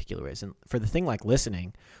these particular ways? And for the thing like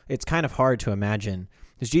listening, it's kind of hard to imagine,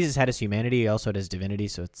 because Jesus had his humanity, he also had his divinity.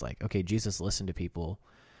 So it's like, okay, Jesus listened to people,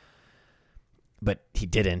 but he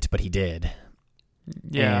didn't, but he did.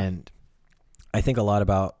 Yeah. And I think a lot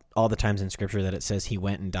about all the times in Scripture that it says he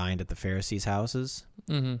went and dined at the Pharisees' houses.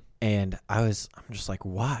 And I'm just like,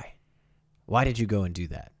 why? Why did you go and do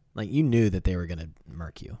that? Like, you knew that they were going to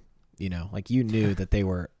murk you, like you knew that they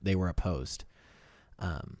were opposed.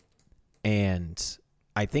 And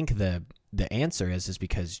I think the answer is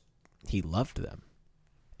because he loved them.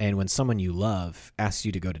 And when someone you love asks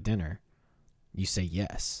you to go to dinner, you say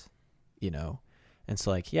yes, And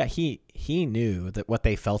so like, yeah, he knew that what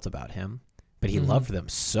they felt about him, but he loved them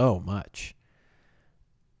so much,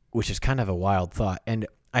 which is kind of a wild thought. And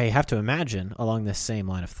I have to imagine along this same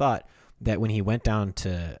line of thought that when he went down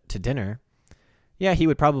to dinner, yeah, he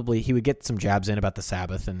would get some jabs in about the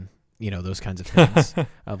Sabbath and, those kinds of things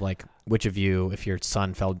of like, which of you, if your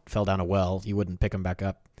son fell down a well, you wouldn't pick him back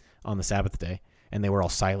up on the Sabbath day. And they were all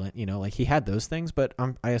silent, like he had those things. But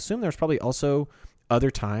I assume there's probably also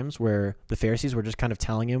other times where the Pharisees were just kind of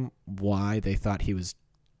telling him why they thought he was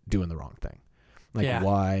doing the wrong thing. Like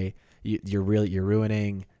why you're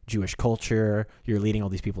ruining Jewish culture. You're leading all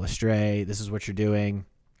these people astray. This is what you're doing.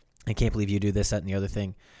 I can't believe you do this, that, and the other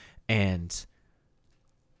thing. And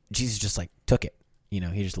Jesus just like took it, he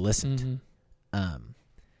just listened. And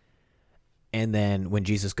then when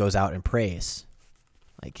Jesus goes out and prays,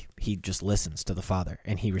 like he just listens to the Father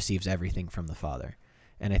and he receives everything from the Father.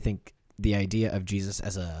 And I think the idea of Jesus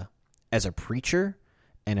as a preacher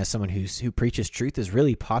and as someone who preaches truth is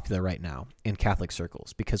really popular right now in Catholic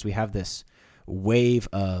circles, because we have this wave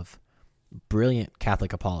of brilliant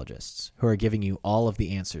Catholic apologists who are giving you all of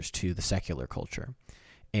the answers to the secular culture.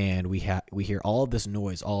 And we hear all of this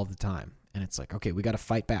noise all of the time. And it's like, okay, we got to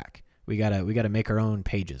fight back. We got to make our own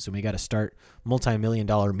pages, and we got to start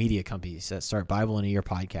multi-million-dollar media companies that start Bible in a Year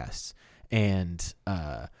podcasts and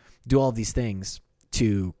do all of these things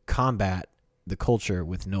to combat the culture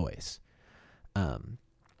with noise. And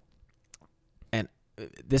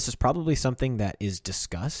this is probably something that is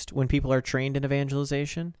discussed when people are trained in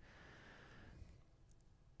evangelization.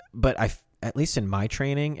 But at least in my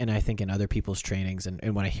training, and I think in other people's trainings,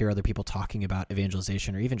 and when I hear other people talking about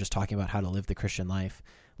evangelization or even just talking about how to live the Christian life,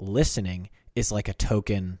 listening is like a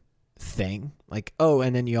token thing. Like, oh,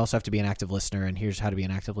 and then you also have to be an active listener, and here's how to be an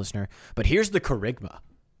active listener. But here's the charisma,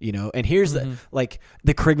 and here's the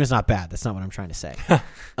charisma's not bad. That's not what I'm trying to say.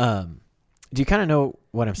 Do you kind of know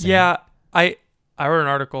what I'm saying? Yeah, I wrote an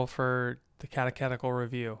article for the Catechetical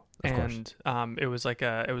Review, of and it was like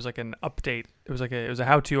an update. It was a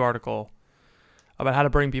how-to article about how to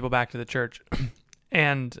bring people back to the church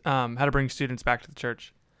and how to bring students back to the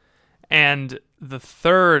church. And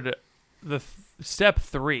step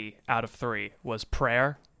 3 out of 3 was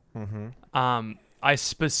prayer. I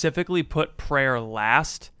specifically put prayer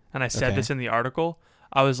last, and I said this in the article.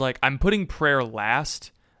 I was like, I'm putting prayer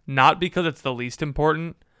last, not because it's the least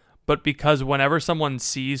important, but because whenever someone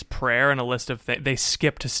sees prayer in a list of things, they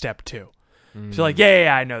skip to step 2. So like,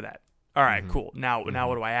 yeah, I know that. All right, cool. Now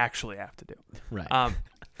what do I actually have to do? Right.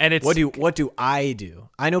 And it's what do I do?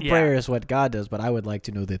 I know prayer is what God does, but I would like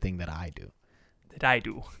to know the thing that I do. That I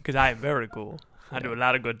do, because I am very cool. I do a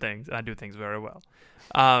lot of good things, and I do things very well.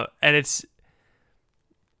 And it's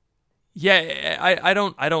I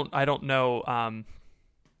don't know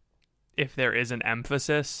if there is an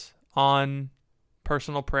emphasis on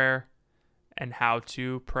personal prayer and how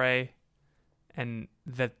to pray, and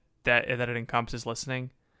that it encompasses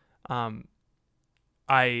listening.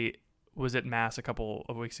 I was at Mass a couple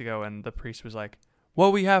of weeks ago, and the priest was like,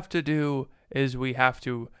 what we have to do is we have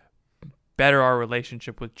to better our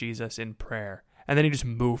relationship with Jesus in prayer. And then he just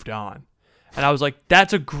moved on. And I was like,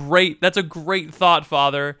 that's a great thought,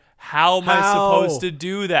 Father. How am I supposed to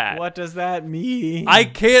do that? What does that mean? I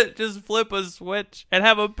can't just flip a switch and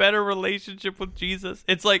have a better relationship with Jesus.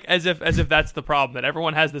 It's like as if that's the problem, that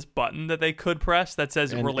everyone has this button that they could press that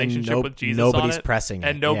says relationship with Jesus on it. Nobody's pressing it.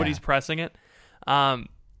 And nobody's pressing it.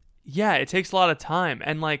 It takes a lot of time.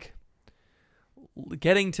 And like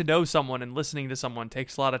getting to know someone and listening to someone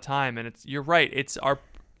takes a lot of time. And you're right.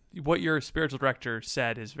 What your spiritual director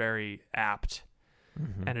said is very apt,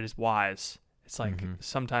 and it is wise. It's like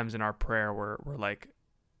sometimes in our prayer we're like,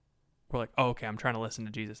 oh, okay, I'm trying to listen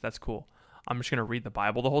to Jesus. That's cool. I'm just going to read the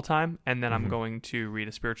Bible the whole time, and then I'm going to read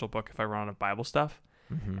a spiritual book if I run out of Bible stuff.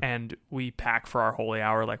 And we pack for our holy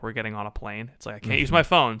hour like we're getting on a plane. It's like, I can't use my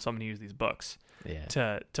phone, so I'm going to use these books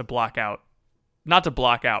to block out. Not to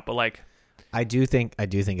block out, but like, I do think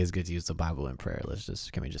it's good to use the Bible in prayer.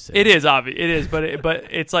 Can we just say it is obvious? It is, but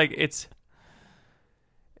it's like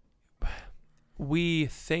we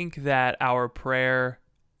think that our prayer,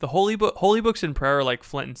 the holy books in prayer are like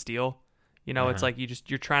flint and steel. It's like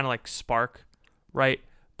you're trying to like spark, right?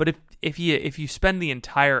 But if you spend the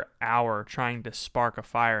entire hour trying to spark a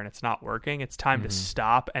fire and it's not working, it's time to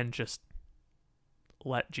stop and just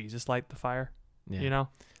let Jesus light the fire. Yeah.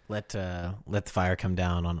 Let the fire come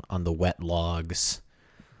down on the wet logs.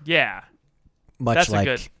 Yeah, much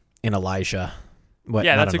like in Elijah.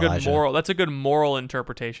 That's a good moral. That's a good moral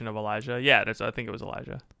interpretation of Elijah. Yeah, I think it was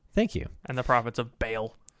Elijah. Thank you. And the prophets of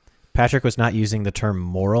Baal. Patrick was not using the term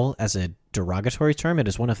moral as a derogatory term. It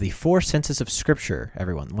is one of the 4 senses of Scripture,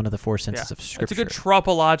 everyone. One of the 4 senses of Scripture. It's a good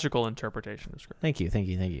tropological interpretation of Scripture. Thank you.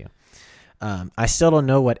 I still don't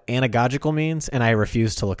know what anagogical means, and I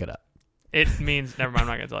refuse to look it up. It means, never mind, I'm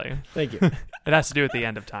not going to tell you. Thank you. It has to do with the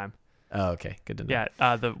end of time. Oh, okay. Good to know.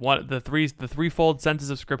 Yeah, the threefold senses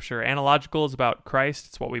of Scripture. Analogical is about Christ.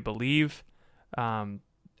 It's what we believe.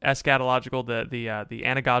 Eschatological, the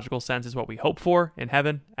anagogical sense is what we hope for in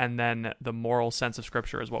heaven, and then the moral sense of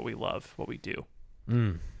Scripture is what we love, what we do.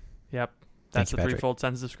 Yep, that's the threefold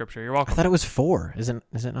senses of Scripture. You're welcome. I thought it was 4. Is it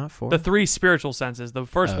not 4? The 3 spiritual senses. The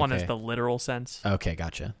first one is the literal sense. Okay,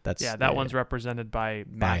 gotcha. That one's represented by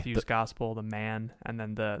Matthew's gospel, the man, and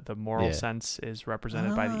then the moral sense is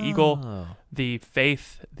represented by the eagle. The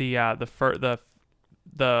faith, the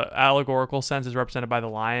allegorical sense is represented by the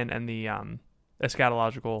lion, and the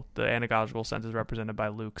eschatological, the anagogical sense is represented by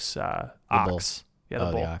Luke's ox. Bull. Yeah,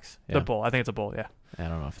 the bull. The ox. Yeah. The bull. I think it's a bull. Yeah. I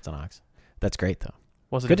don't know if it's an ox. That's great though.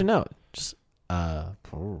 Good to know. Just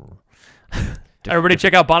everybody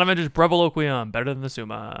check out Bonaventure's Breviloquium. Better than the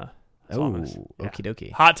Summa. Okie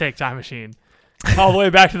dokie. Hot take time machine. All the way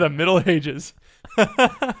back to the Middle Ages.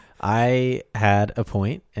 I had a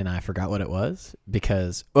point and I forgot what it was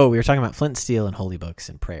because we were talking about flint, steel, and holy books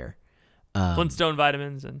and prayer. Flintstone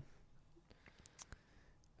vitamins and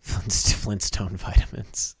Flintstone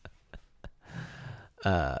vitamins.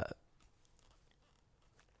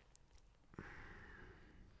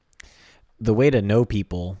 The way to know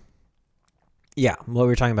people, what we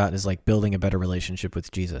were talking about is like building a better relationship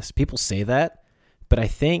with Jesus. People say that, but I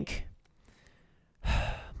think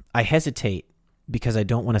I hesitate because I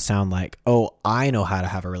don't want to sound like, I know how to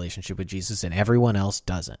have a relationship with Jesus and everyone else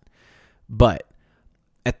doesn't. But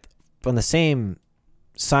on the same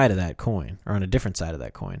side of that coin, or on a different side of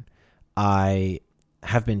that coin, I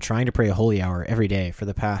have been trying to pray a holy hour every day for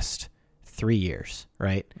the past 3 years,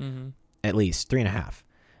 right? Mm-hmm. At least 3.5.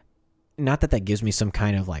 Not that gives me some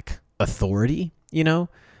kind of like authority,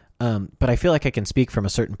 but I feel like I can speak from a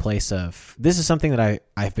certain place of this is something that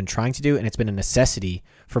I've been trying to do, and it's been a necessity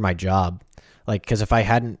for my job. Like, because if I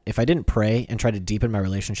didn't pray and try to deepen my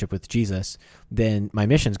relationship with Jesus, then my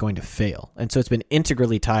mission's going to fail. And so it's been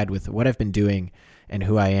integrally tied with what I've been doing and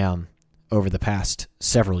who I am over the past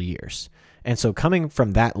several years. And so coming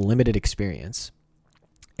from that limited experience,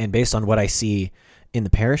 and based on what I see in the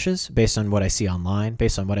parishes, based on what I see online,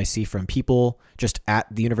 based on what I see from people just at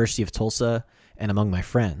the University of Tulsa and among my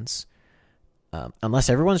friends, unless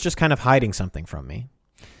everyone's just kind of hiding something from me,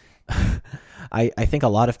 I think a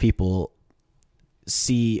lot of people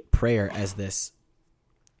see prayer as this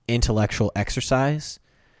intellectual exercise,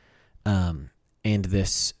 and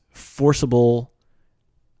this forcible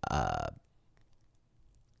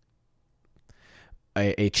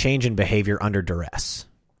a change in behavior under duress.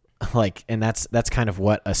 And that's kind of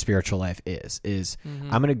what a spiritual life is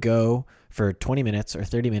mm-hmm. I'm going to go for 20 minutes or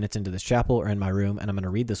 30 minutes into this chapel or in my room, and I'm going to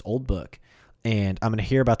read this old book, and I'm going to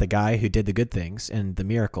hear about the guy who did the good things and the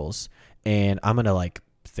miracles, and I'm going to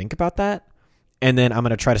think about that, and then I'm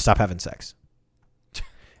going to try to stop having sex.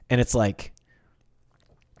 And it's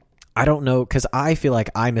I don't know, because I feel like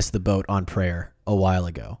I missed the boat on prayer a while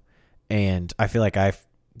ago, and I feel like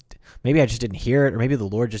maybe I just didn't hear it, or maybe the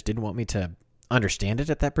Lord just didn't want me to understand it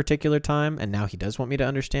at that particular time, and now he does want me to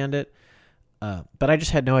understand it. But I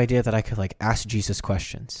just had no idea that I could ask Jesus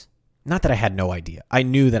questions. Not that I had no idea. I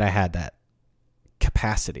knew that I had that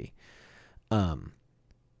capacity. But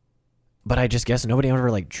I just guess nobody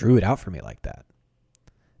ever drew it out for me like that.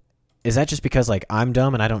 Is that just because I'm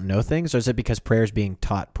dumb and I don't know things, or is it because prayer is being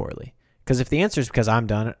taught poorly? Because if the answer is because I'm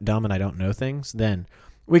dumb and I don't know things, then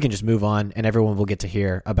we can just move on and everyone will get to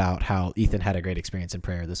hear about how Ethan had a great experience in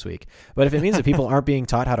prayer this week. But if it means that people aren't being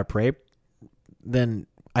taught how to pray, then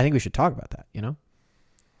I think we should talk about that,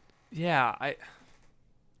 Yeah,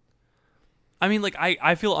 I mean,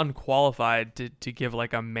 I feel unqualified to give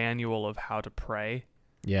a manual of how to pray.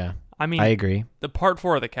 Yeah. I mean, I agree. The part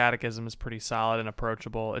 4 of the catechism is pretty solid and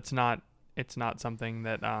approachable. It's not something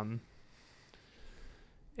that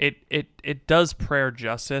it does prayer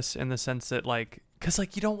justice in the sense that because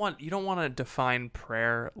you don't want to define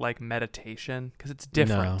prayer like meditation, because it's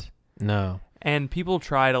different. No. And people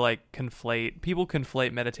try to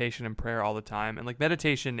conflate meditation and prayer all the time, and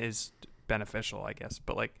meditation is beneficial, I guess,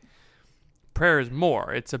 but prayer is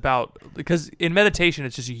more. It's about, because in meditation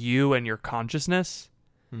it's just you and your consciousness.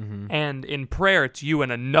 Mm-hmm. And in prayer, it's you and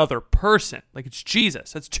another person. It's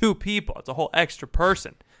Jesus. That's 2 people. It's a whole extra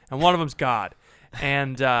person, and one of them's God.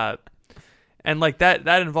 And that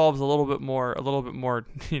involves a little bit more,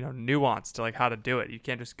 nuance to how to do it. You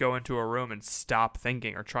can't just go into a room and stop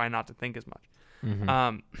thinking or try not to think as much.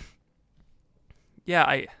 Mm-hmm.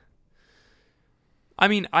 Yeah, I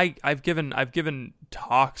mean, I've given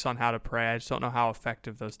talks on how to pray. I just don't know how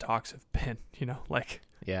effective those talks have been. Like.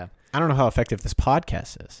 Yeah, I don't know how effective this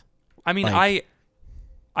podcast is. I mean, Like-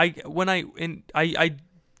 when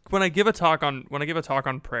I give a talk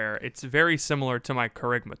on prayer, it's very similar to my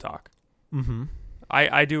charisma talk. Mm-hmm.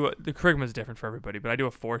 The charisma is different for everybody, but I do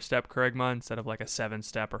a 4-step charisma instead of like a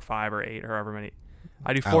 7-step or 5 or 8 or however many.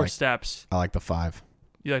 I do 4 steps. I like the 5.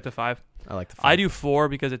 You like the 5? I like the 5. I do 4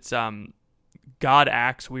 because it's God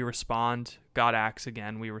acts, we respond. God acts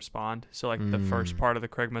again, we respond. So like the first part of the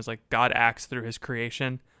charisma is like God acts through his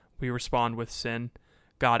creation, we respond with sin.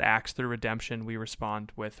 God acts through redemption, we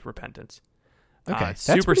respond with repentance. Okay, that's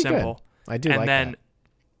super pretty simple. Good. I do and like then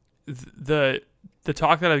that. the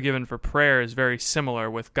talk that I've given for prayer is very similar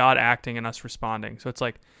with God acting and us responding. So it's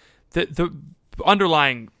like the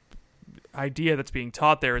underlying idea that's being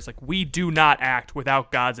taught there is like we do not act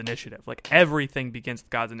without God's initiative. Like everything begins with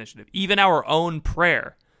God's initiative. Even our own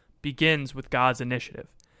prayer begins with God's initiative.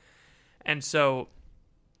 And so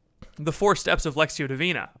the 4 steps of Lectio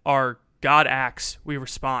Divina are God acts, we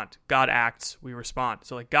respond. God acts, we respond.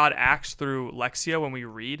 So like God acts through Lectio when we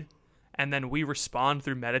read, and then we respond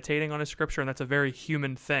through meditating on a scripture, and that's a very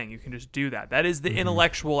human thing. You can just do that. That is the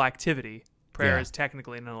intellectual activity. Prayer is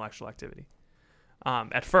technically an intellectual activity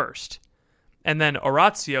at first. And then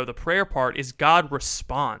oratio, the prayer part, is God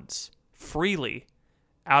responds freely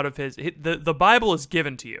out of the Bible is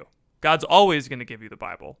given to you. God's always going to give you the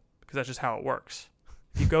Bible because that's just how it works.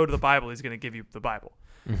 If you go to the Bible, he's going to give you the Bible.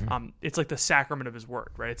 It's like the sacrament of his word,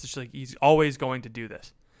 right? It's just like he's always going to do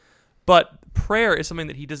this. But prayer is something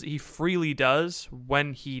that he freely does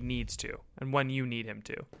when he needs to and when you need him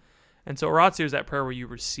to. And so oratio is that prayer where you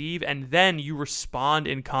receive and then you respond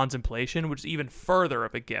in contemplation, which is even further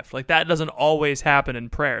of a gift. Like that doesn't always happen in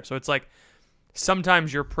prayer. So it's like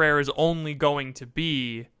sometimes your prayer is only going to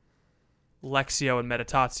be Lectio and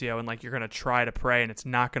meditatio, and like you're going to try to pray and it's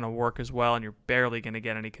not going to work as well and you're barely going to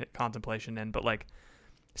get any contemplation in. But like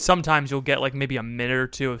sometimes you'll get like maybe a minute or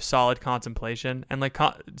 2 of solid contemplation. And like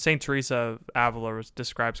St. Teresa of Avila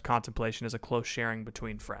describes contemplation as a close sharing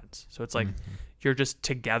between friends. So it's like you're just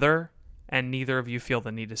together and neither of you feel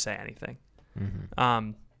the need to say anything.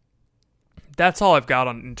 That's all I've got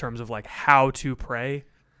in terms of like how to pray.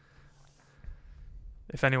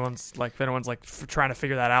 If anyone's trying to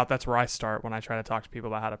figure that out, that's where I start when I try to talk to people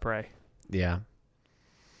about how to pray. Yeah.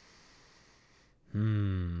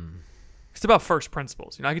 It's about first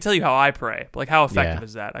principles. I can tell you how I pray, but like how effective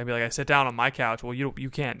is that? I'd be like, I sit down on my couch. Well, you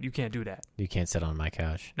can't do that. You can't sit on my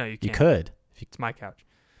couch. No, you can't. You could. It's my couch.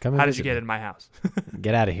 Come how did you get in my house?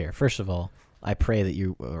 Get out of here. First of all, I pray that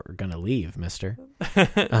you are going to leave, mister.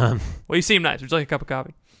 Well, you seem nice. Would you like a cup of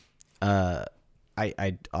coffee?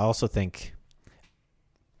 I also think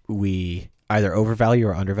we either overvalue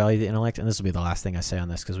or undervalue the intellect, and this will be the last thing I say on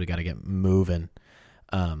this because we got to get moving.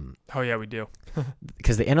 Oh yeah, we do.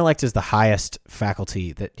 Because the intellect is the highest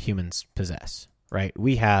faculty that humans possess, right?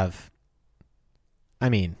 We have, I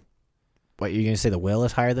mean, what, you're going to say the will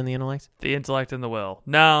is higher than the intellect? The intellect and the will.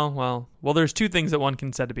 No, well, there's 2 things that one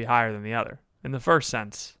can said to be higher than the other. In the first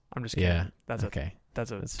sense, I'm just kidding. Yeah. That's okay.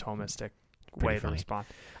 That's Thomistic way to respond.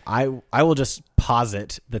 I will just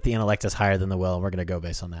posit that the intellect is higher than the will, and we're going to go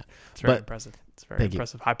based on that. It's very impressive. It's very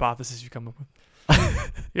impressive hypothesis you come up with.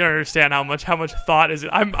 You don't understand how much thought is.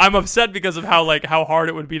 I'm upset because of how hard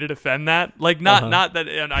it would be to defend that. Like not that,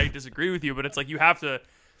 and I disagree with you, but it's like you have to.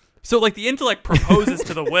 So like the intellect proposes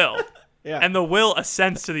to the will, and the will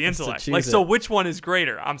assents to the intellect. Like so, which one is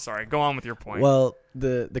greater? I'm sorry. Go on with your point. Well,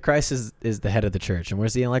 the Christ is the head of the church, and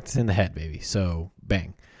where's the intellect? It's in the head, baby. So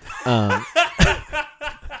bang.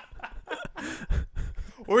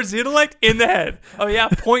 Where's the intellect? In the head. Oh yeah,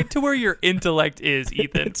 point to where your intellect is,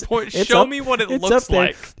 Ethan. Show me what it looks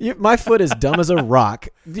like. My foot is dumb as a rock.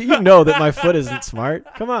 Do you know that my foot isn't smart?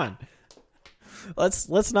 Come on.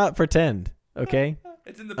 Let's not pretend, okay?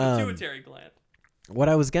 It's in the pituitary gland. What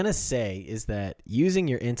I was gonna say is that using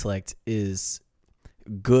your intellect is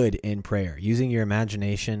good in prayer. Using your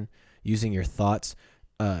imagination, using your thoughts,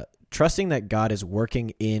 trusting that God is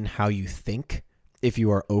working in how you think. If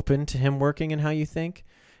you are open to him working in how you think,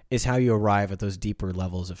 is how you arrive at those deeper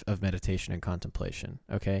levels of meditation and contemplation,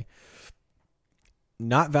 okay?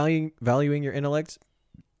 Not valuing your intellect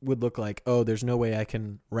would look like, oh, there's no way I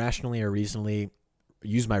can rationally or reasonably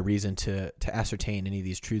use my reason to ascertain any of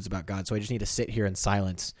these truths about God, so I just need to sit here in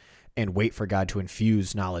silence and wait for God to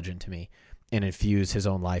infuse knowledge into me and infuse his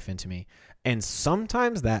own life into me. And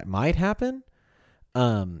sometimes that might happen,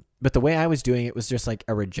 but the way I was doing it was just like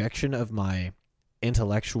a rejection of my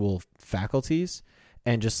intellectual faculties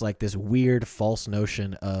and just like this weird false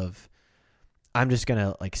notion of I'm just going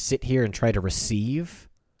to like sit here and try to receive,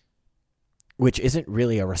 which isn't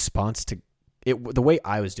really a response to it. The way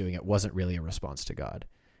I was doing it wasn't really a response to God.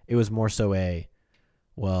 It was more so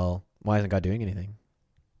well, why isn't God doing anything?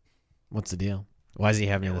 What's the deal? Why is he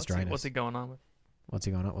having this dryness? What's he going on with? What's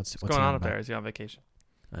he going on? What's going on up there? Is he on vacation?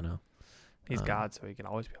 I know. He's God, so he can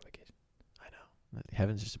always be on vacation. I know.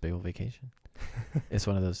 Heaven's just a big old vacation. It's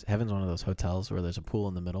one of those. Heaven's one of those hotels where there's a pool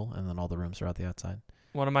in the middle and then all the rooms are out the outside.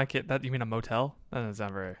 One of my kids. That you mean a motel? That doesn't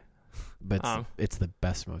sound very. But it's the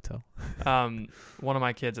best motel. One of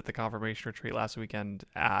my kids at the confirmation retreat last weekend,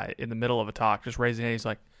 in the middle of a talk, just raising hand, he's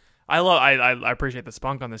like, I appreciate the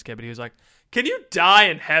spunk on this kid, but he was like, "Can you die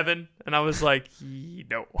in heaven?" And I was like,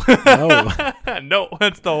 "No, no,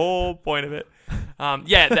 that's the whole point of it."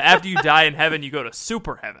 After you die in heaven, you go to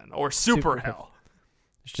super heaven or super hell.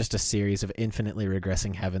 It's just a series of infinitely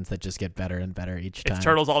regressing heavens that just get better and better each time. It's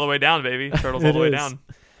turtles all the way down, baby. Turtles all the way down.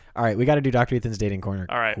 All right, we got to do Dr. Ethan's dating corner.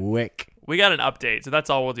 All right, quick. We got an update, so that's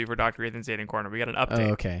all we'll do for Dr. Ethan's dating corner. We got an update.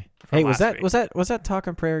 Oh, okay. Hey, was that talk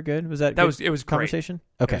on prayer good? Was that it was conversation?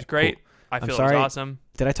 Great. Okay, it was great. Cool. I feel sorry. it was awesome.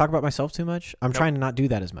 Did I talk about myself too much? I'm trying to not do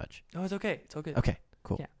that as much. No, it's okay. It's okay. Okay,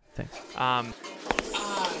 cool. Yeah. Thanks. I know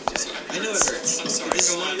it hurts. I'm sorry. This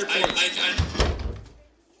is not your fault.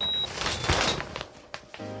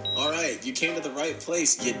 All right, you came to the right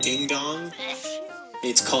place, you ding dong.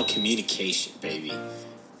 It's called communication, baby.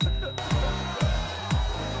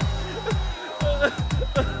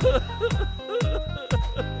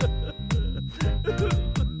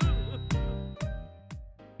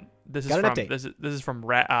 This is from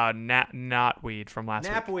Knotweed from last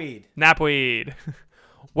week. Napweed.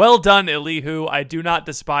 Well done, Elihu. I do not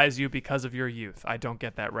despise you because of your youth. I don't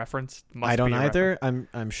get that reference. I don't either.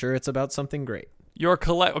 I'm sure it's about something great.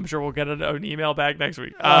 I'm sure we'll get an email back next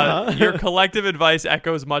week. Your collective advice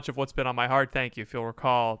echoes much of what's been on my heart. Thank you. If you'll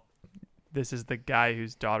recall, this is the guy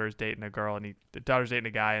whose daughter's dating a girl, and the daughter's dating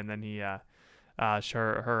a guy, and then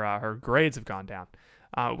her grades have gone down.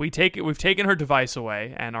 We've taken her device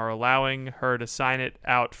away and are allowing her to sign it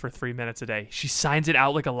out for 3 minutes a day. She signs it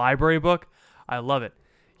out like a library book. I love it.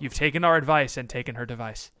 You've taken our advice and taken her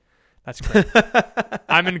device. That's great.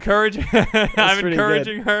 I'm encouraging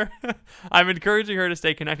her. I'm encouraging her to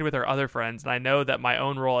stay connected with her other friends, and I know that my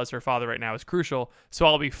own role as her father right now is crucial, so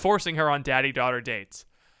I'll be forcing her on daddy-daughter dates.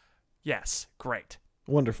 Yes, great.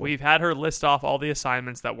 Wonderful. We've had her list off all the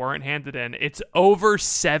assignments that weren't handed in. It's over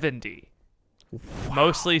 70. Wow.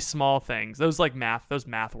 Mostly small things. Those math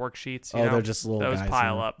worksheets. You know, they're just little those guys.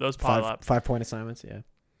 Pile up. Those pile up. 5-point assignments, yeah.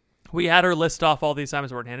 We had her list off all the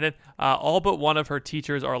assignments that weren't handed in. All but one of her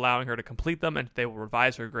teachers are allowing her to complete them, and they will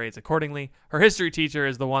revise her grades accordingly. Her history teacher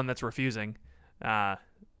is the one that's refusing. Yeah.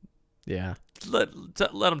 Let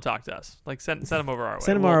him talk to us. Send him over our way.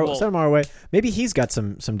 Send him our way. Maybe he's got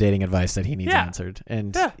some dating advice that he needs answered.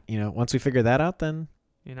 And once we figure that out, then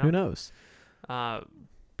who knows?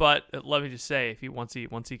 But let me just say, once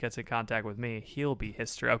he gets in contact with me, he'll be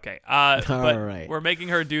history. Okay. All right. We're making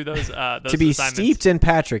her do those. To be steeped in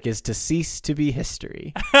Patrick is to cease to be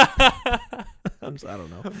history. I don't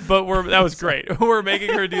know. But that was great. We're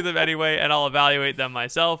making her do them anyway, and I'll evaluate them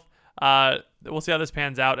myself. We'll see how this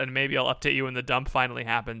pans out, and maybe I'll update you when the dump finally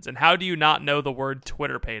happens. And how do you not know the word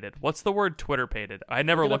Twitter-pated? What's the word Twitter-pated? I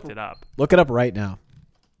never looked it up. Look it up right now.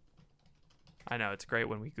 I know, it's great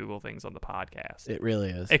when we Google things on the podcast. It really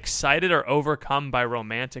is. Excited or overcome by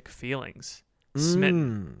romantic feelings.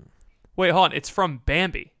 Smitten. Wait, hold on. It's from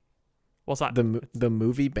Bambi. Well, it's not. The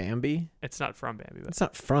movie Bambi? It's not from Bambi. It's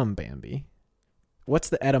not from Bambi. What's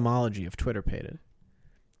the etymology of Twitter-pated?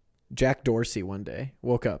 Jack Dorsey one day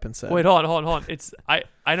woke up and said... Wait, hold on. It's I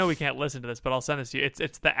know we can't listen to this, but I'll send this to you.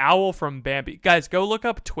 It's the owl from Bambi. Guys, go look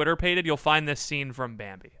up Twitter-pated. You'll find this scene from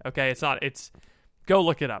Bambi. Okay? Go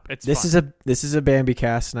look it up. This is a Bambi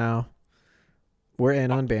cast now. We're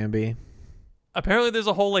in on Bambi. Apparently, there's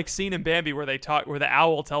a whole scene in Bambi where the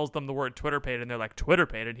owl tells them the word Twitter-pated, and they're like,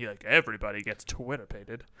 Twitter-pated? He everybody gets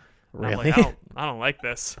Twitter-pated. Really? I'm like, I don't like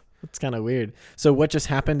this. It's kind of weird. So what just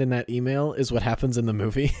happened in that email is what happens in the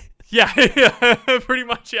movie? Yeah, pretty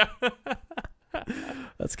much. Yeah.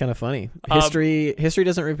 That's kind of funny. History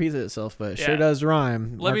doesn't repeat itself, but it sure does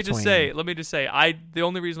rhyme. Let me just say, the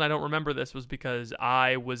only reason I don't remember this was because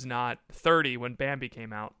I was not 30 when Bambi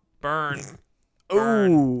came out. Burn.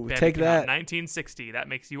 Ooh, take that. 1960. That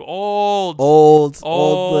makes you old. Old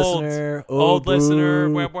listener. Old listener.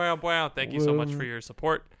 Wow. Thank you so much for your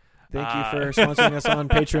support. Thank you for sponsoring us on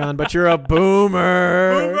Patreon, but you're a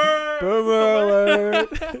boomer. Boomer alert.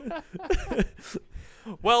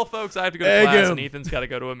 Well, folks, I have to go to class, and Ethan's got to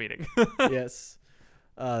go to a meeting. Yes.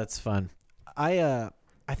 That's fun. I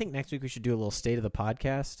think next week we should do a little state of the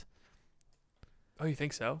podcast. Oh, you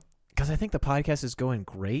think so? Because I think the podcast is going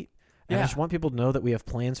great. And I just want people to know that we have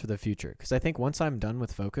plans for the future. Because I think once I'm done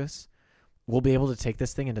with Focus, we'll be able to take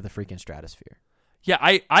this thing into the freaking stratosphere. Yeah,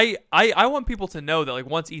 I want people to know that like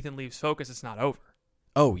once Ethan leaves Focus, it's not over.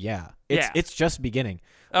 Oh, yeah. It's just beginning.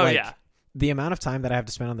 Oh, like, yeah. The amount of time that I have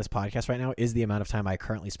to spend on this podcast right now is the amount of time I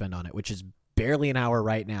currently spend on it, which is barely an hour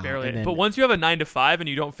right now. Barely. And then, but once you have a 9 to 5 and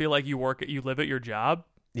you don't feel like you live at your job.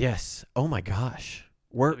 Yes. Oh my gosh.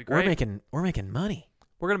 We're making money.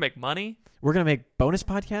 We're gonna make money. We're gonna make bonus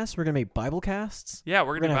podcasts. We're gonna make Bible casts. Yeah,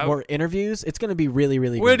 we're gonna have more interviews. It's gonna be really,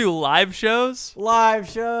 really We're good. gonna do live shows. Live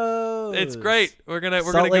shows. It's great. We're gonna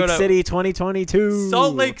Salt Lake go to City 2022.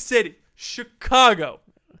 Salt Lake City, Chicago,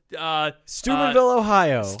 Steubenville,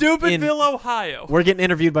 Ohio. Ohio. We're getting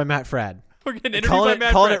interviewed by Matt Fradd. We're getting interviewed by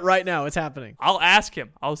Matt Calling Fradd. it right now. It's happening. I'll ask him.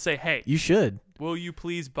 I'll say, hey, You should. will you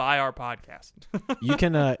please buy our podcast? You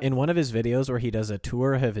can, in one of his videos where he does a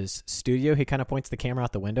tour of his studio, he kind of points the camera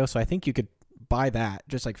out the window. So I think you could buy that,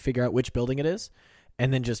 just like figure out which building it is,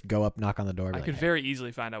 and then just go up, knock on the door. I could very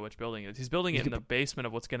easily find out which building it is. He's building it in the basement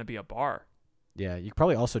of what's going to be a bar. Yeah, you could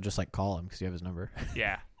probably also just like call him because you have his number.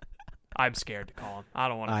 Yeah. I'm scared to call him. I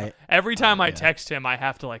don't want to. I- Every time I yeah. text him, I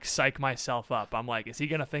have to like psych myself up. I'm like, is he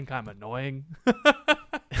going to think I'm annoying?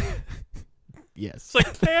 Yes. It's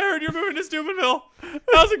like, hey, I heard you're moving to Steubenville.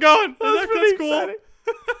 How's it going? That's cool.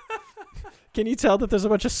 Can you tell that there's a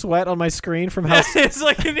bunch of sweat on my screen from how It's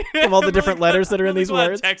like from all the different letters that are in these glad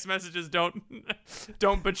words? Text messages don't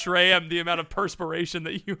betray the amount of perspiration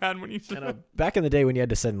that you had when you said. Back in the day when you had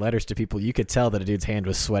to send letters to people, you could tell that a dude's hand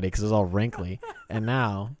was sweaty because it was all wrinkly. And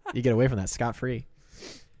now you get away from that scot-free.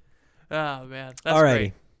 Oh, man. That's Alrighty.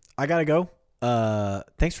 great. I got to go.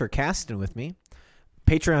 Thanks for casting with me.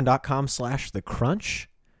 Patreon.com/thecrunch.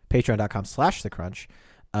 Patreon.com/thecrunch.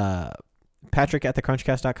 Patrick at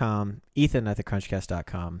thecrunchcast.com. Ethan at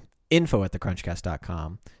thecrunchcast.com.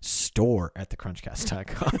 Info@thecrunchcast.com. Store at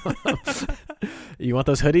thecrunchcast.com. You want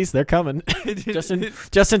those hoodies? They're coming. just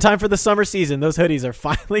in time for the summer season. Those hoodies are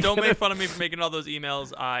finally Don't make fun of me for making all those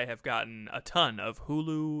emails. I have gotten a ton of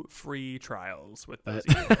Hulu free trials with those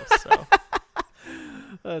emails. So.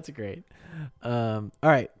 That's great. All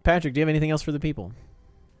right, Patrick, do you have anything else for the people?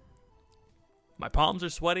 My palms are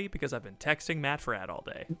sweaty because I've been texting Matt Fradd all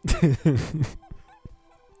day.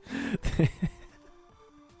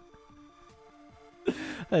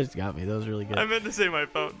 That just got me. That was really good. I meant to say my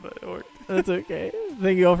phone, but it worked. That's okay.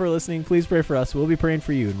 Thank you all for listening. Please pray for us. We'll be praying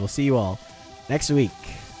for you, and we'll see you all next week.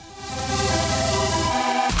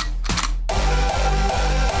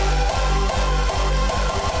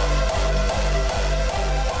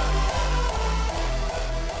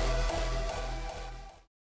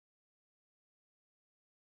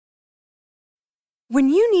 When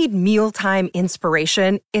you need mealtime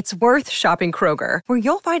inspiration, it's worth shopping Kroger, where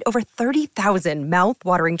you'll find over 30,000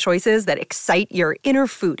 mouthwatering choices that excite your inner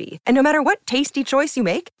foodie. And no matter what tasty choice you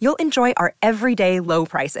make, you'll enjoy our everyday low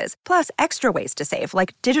prices, plus extra ways to save,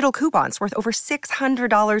 like digital coupons worth over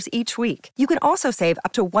 $600 each week. You can also save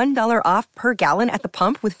up to $1 off per gallon at the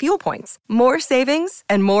pump with fuel points. More savings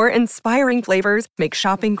and more inspiring flavors make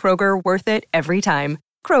shopping Kroger worth it every time.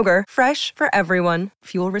 Kroger, fresh for everyone.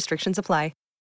 Fuel restrictions apply.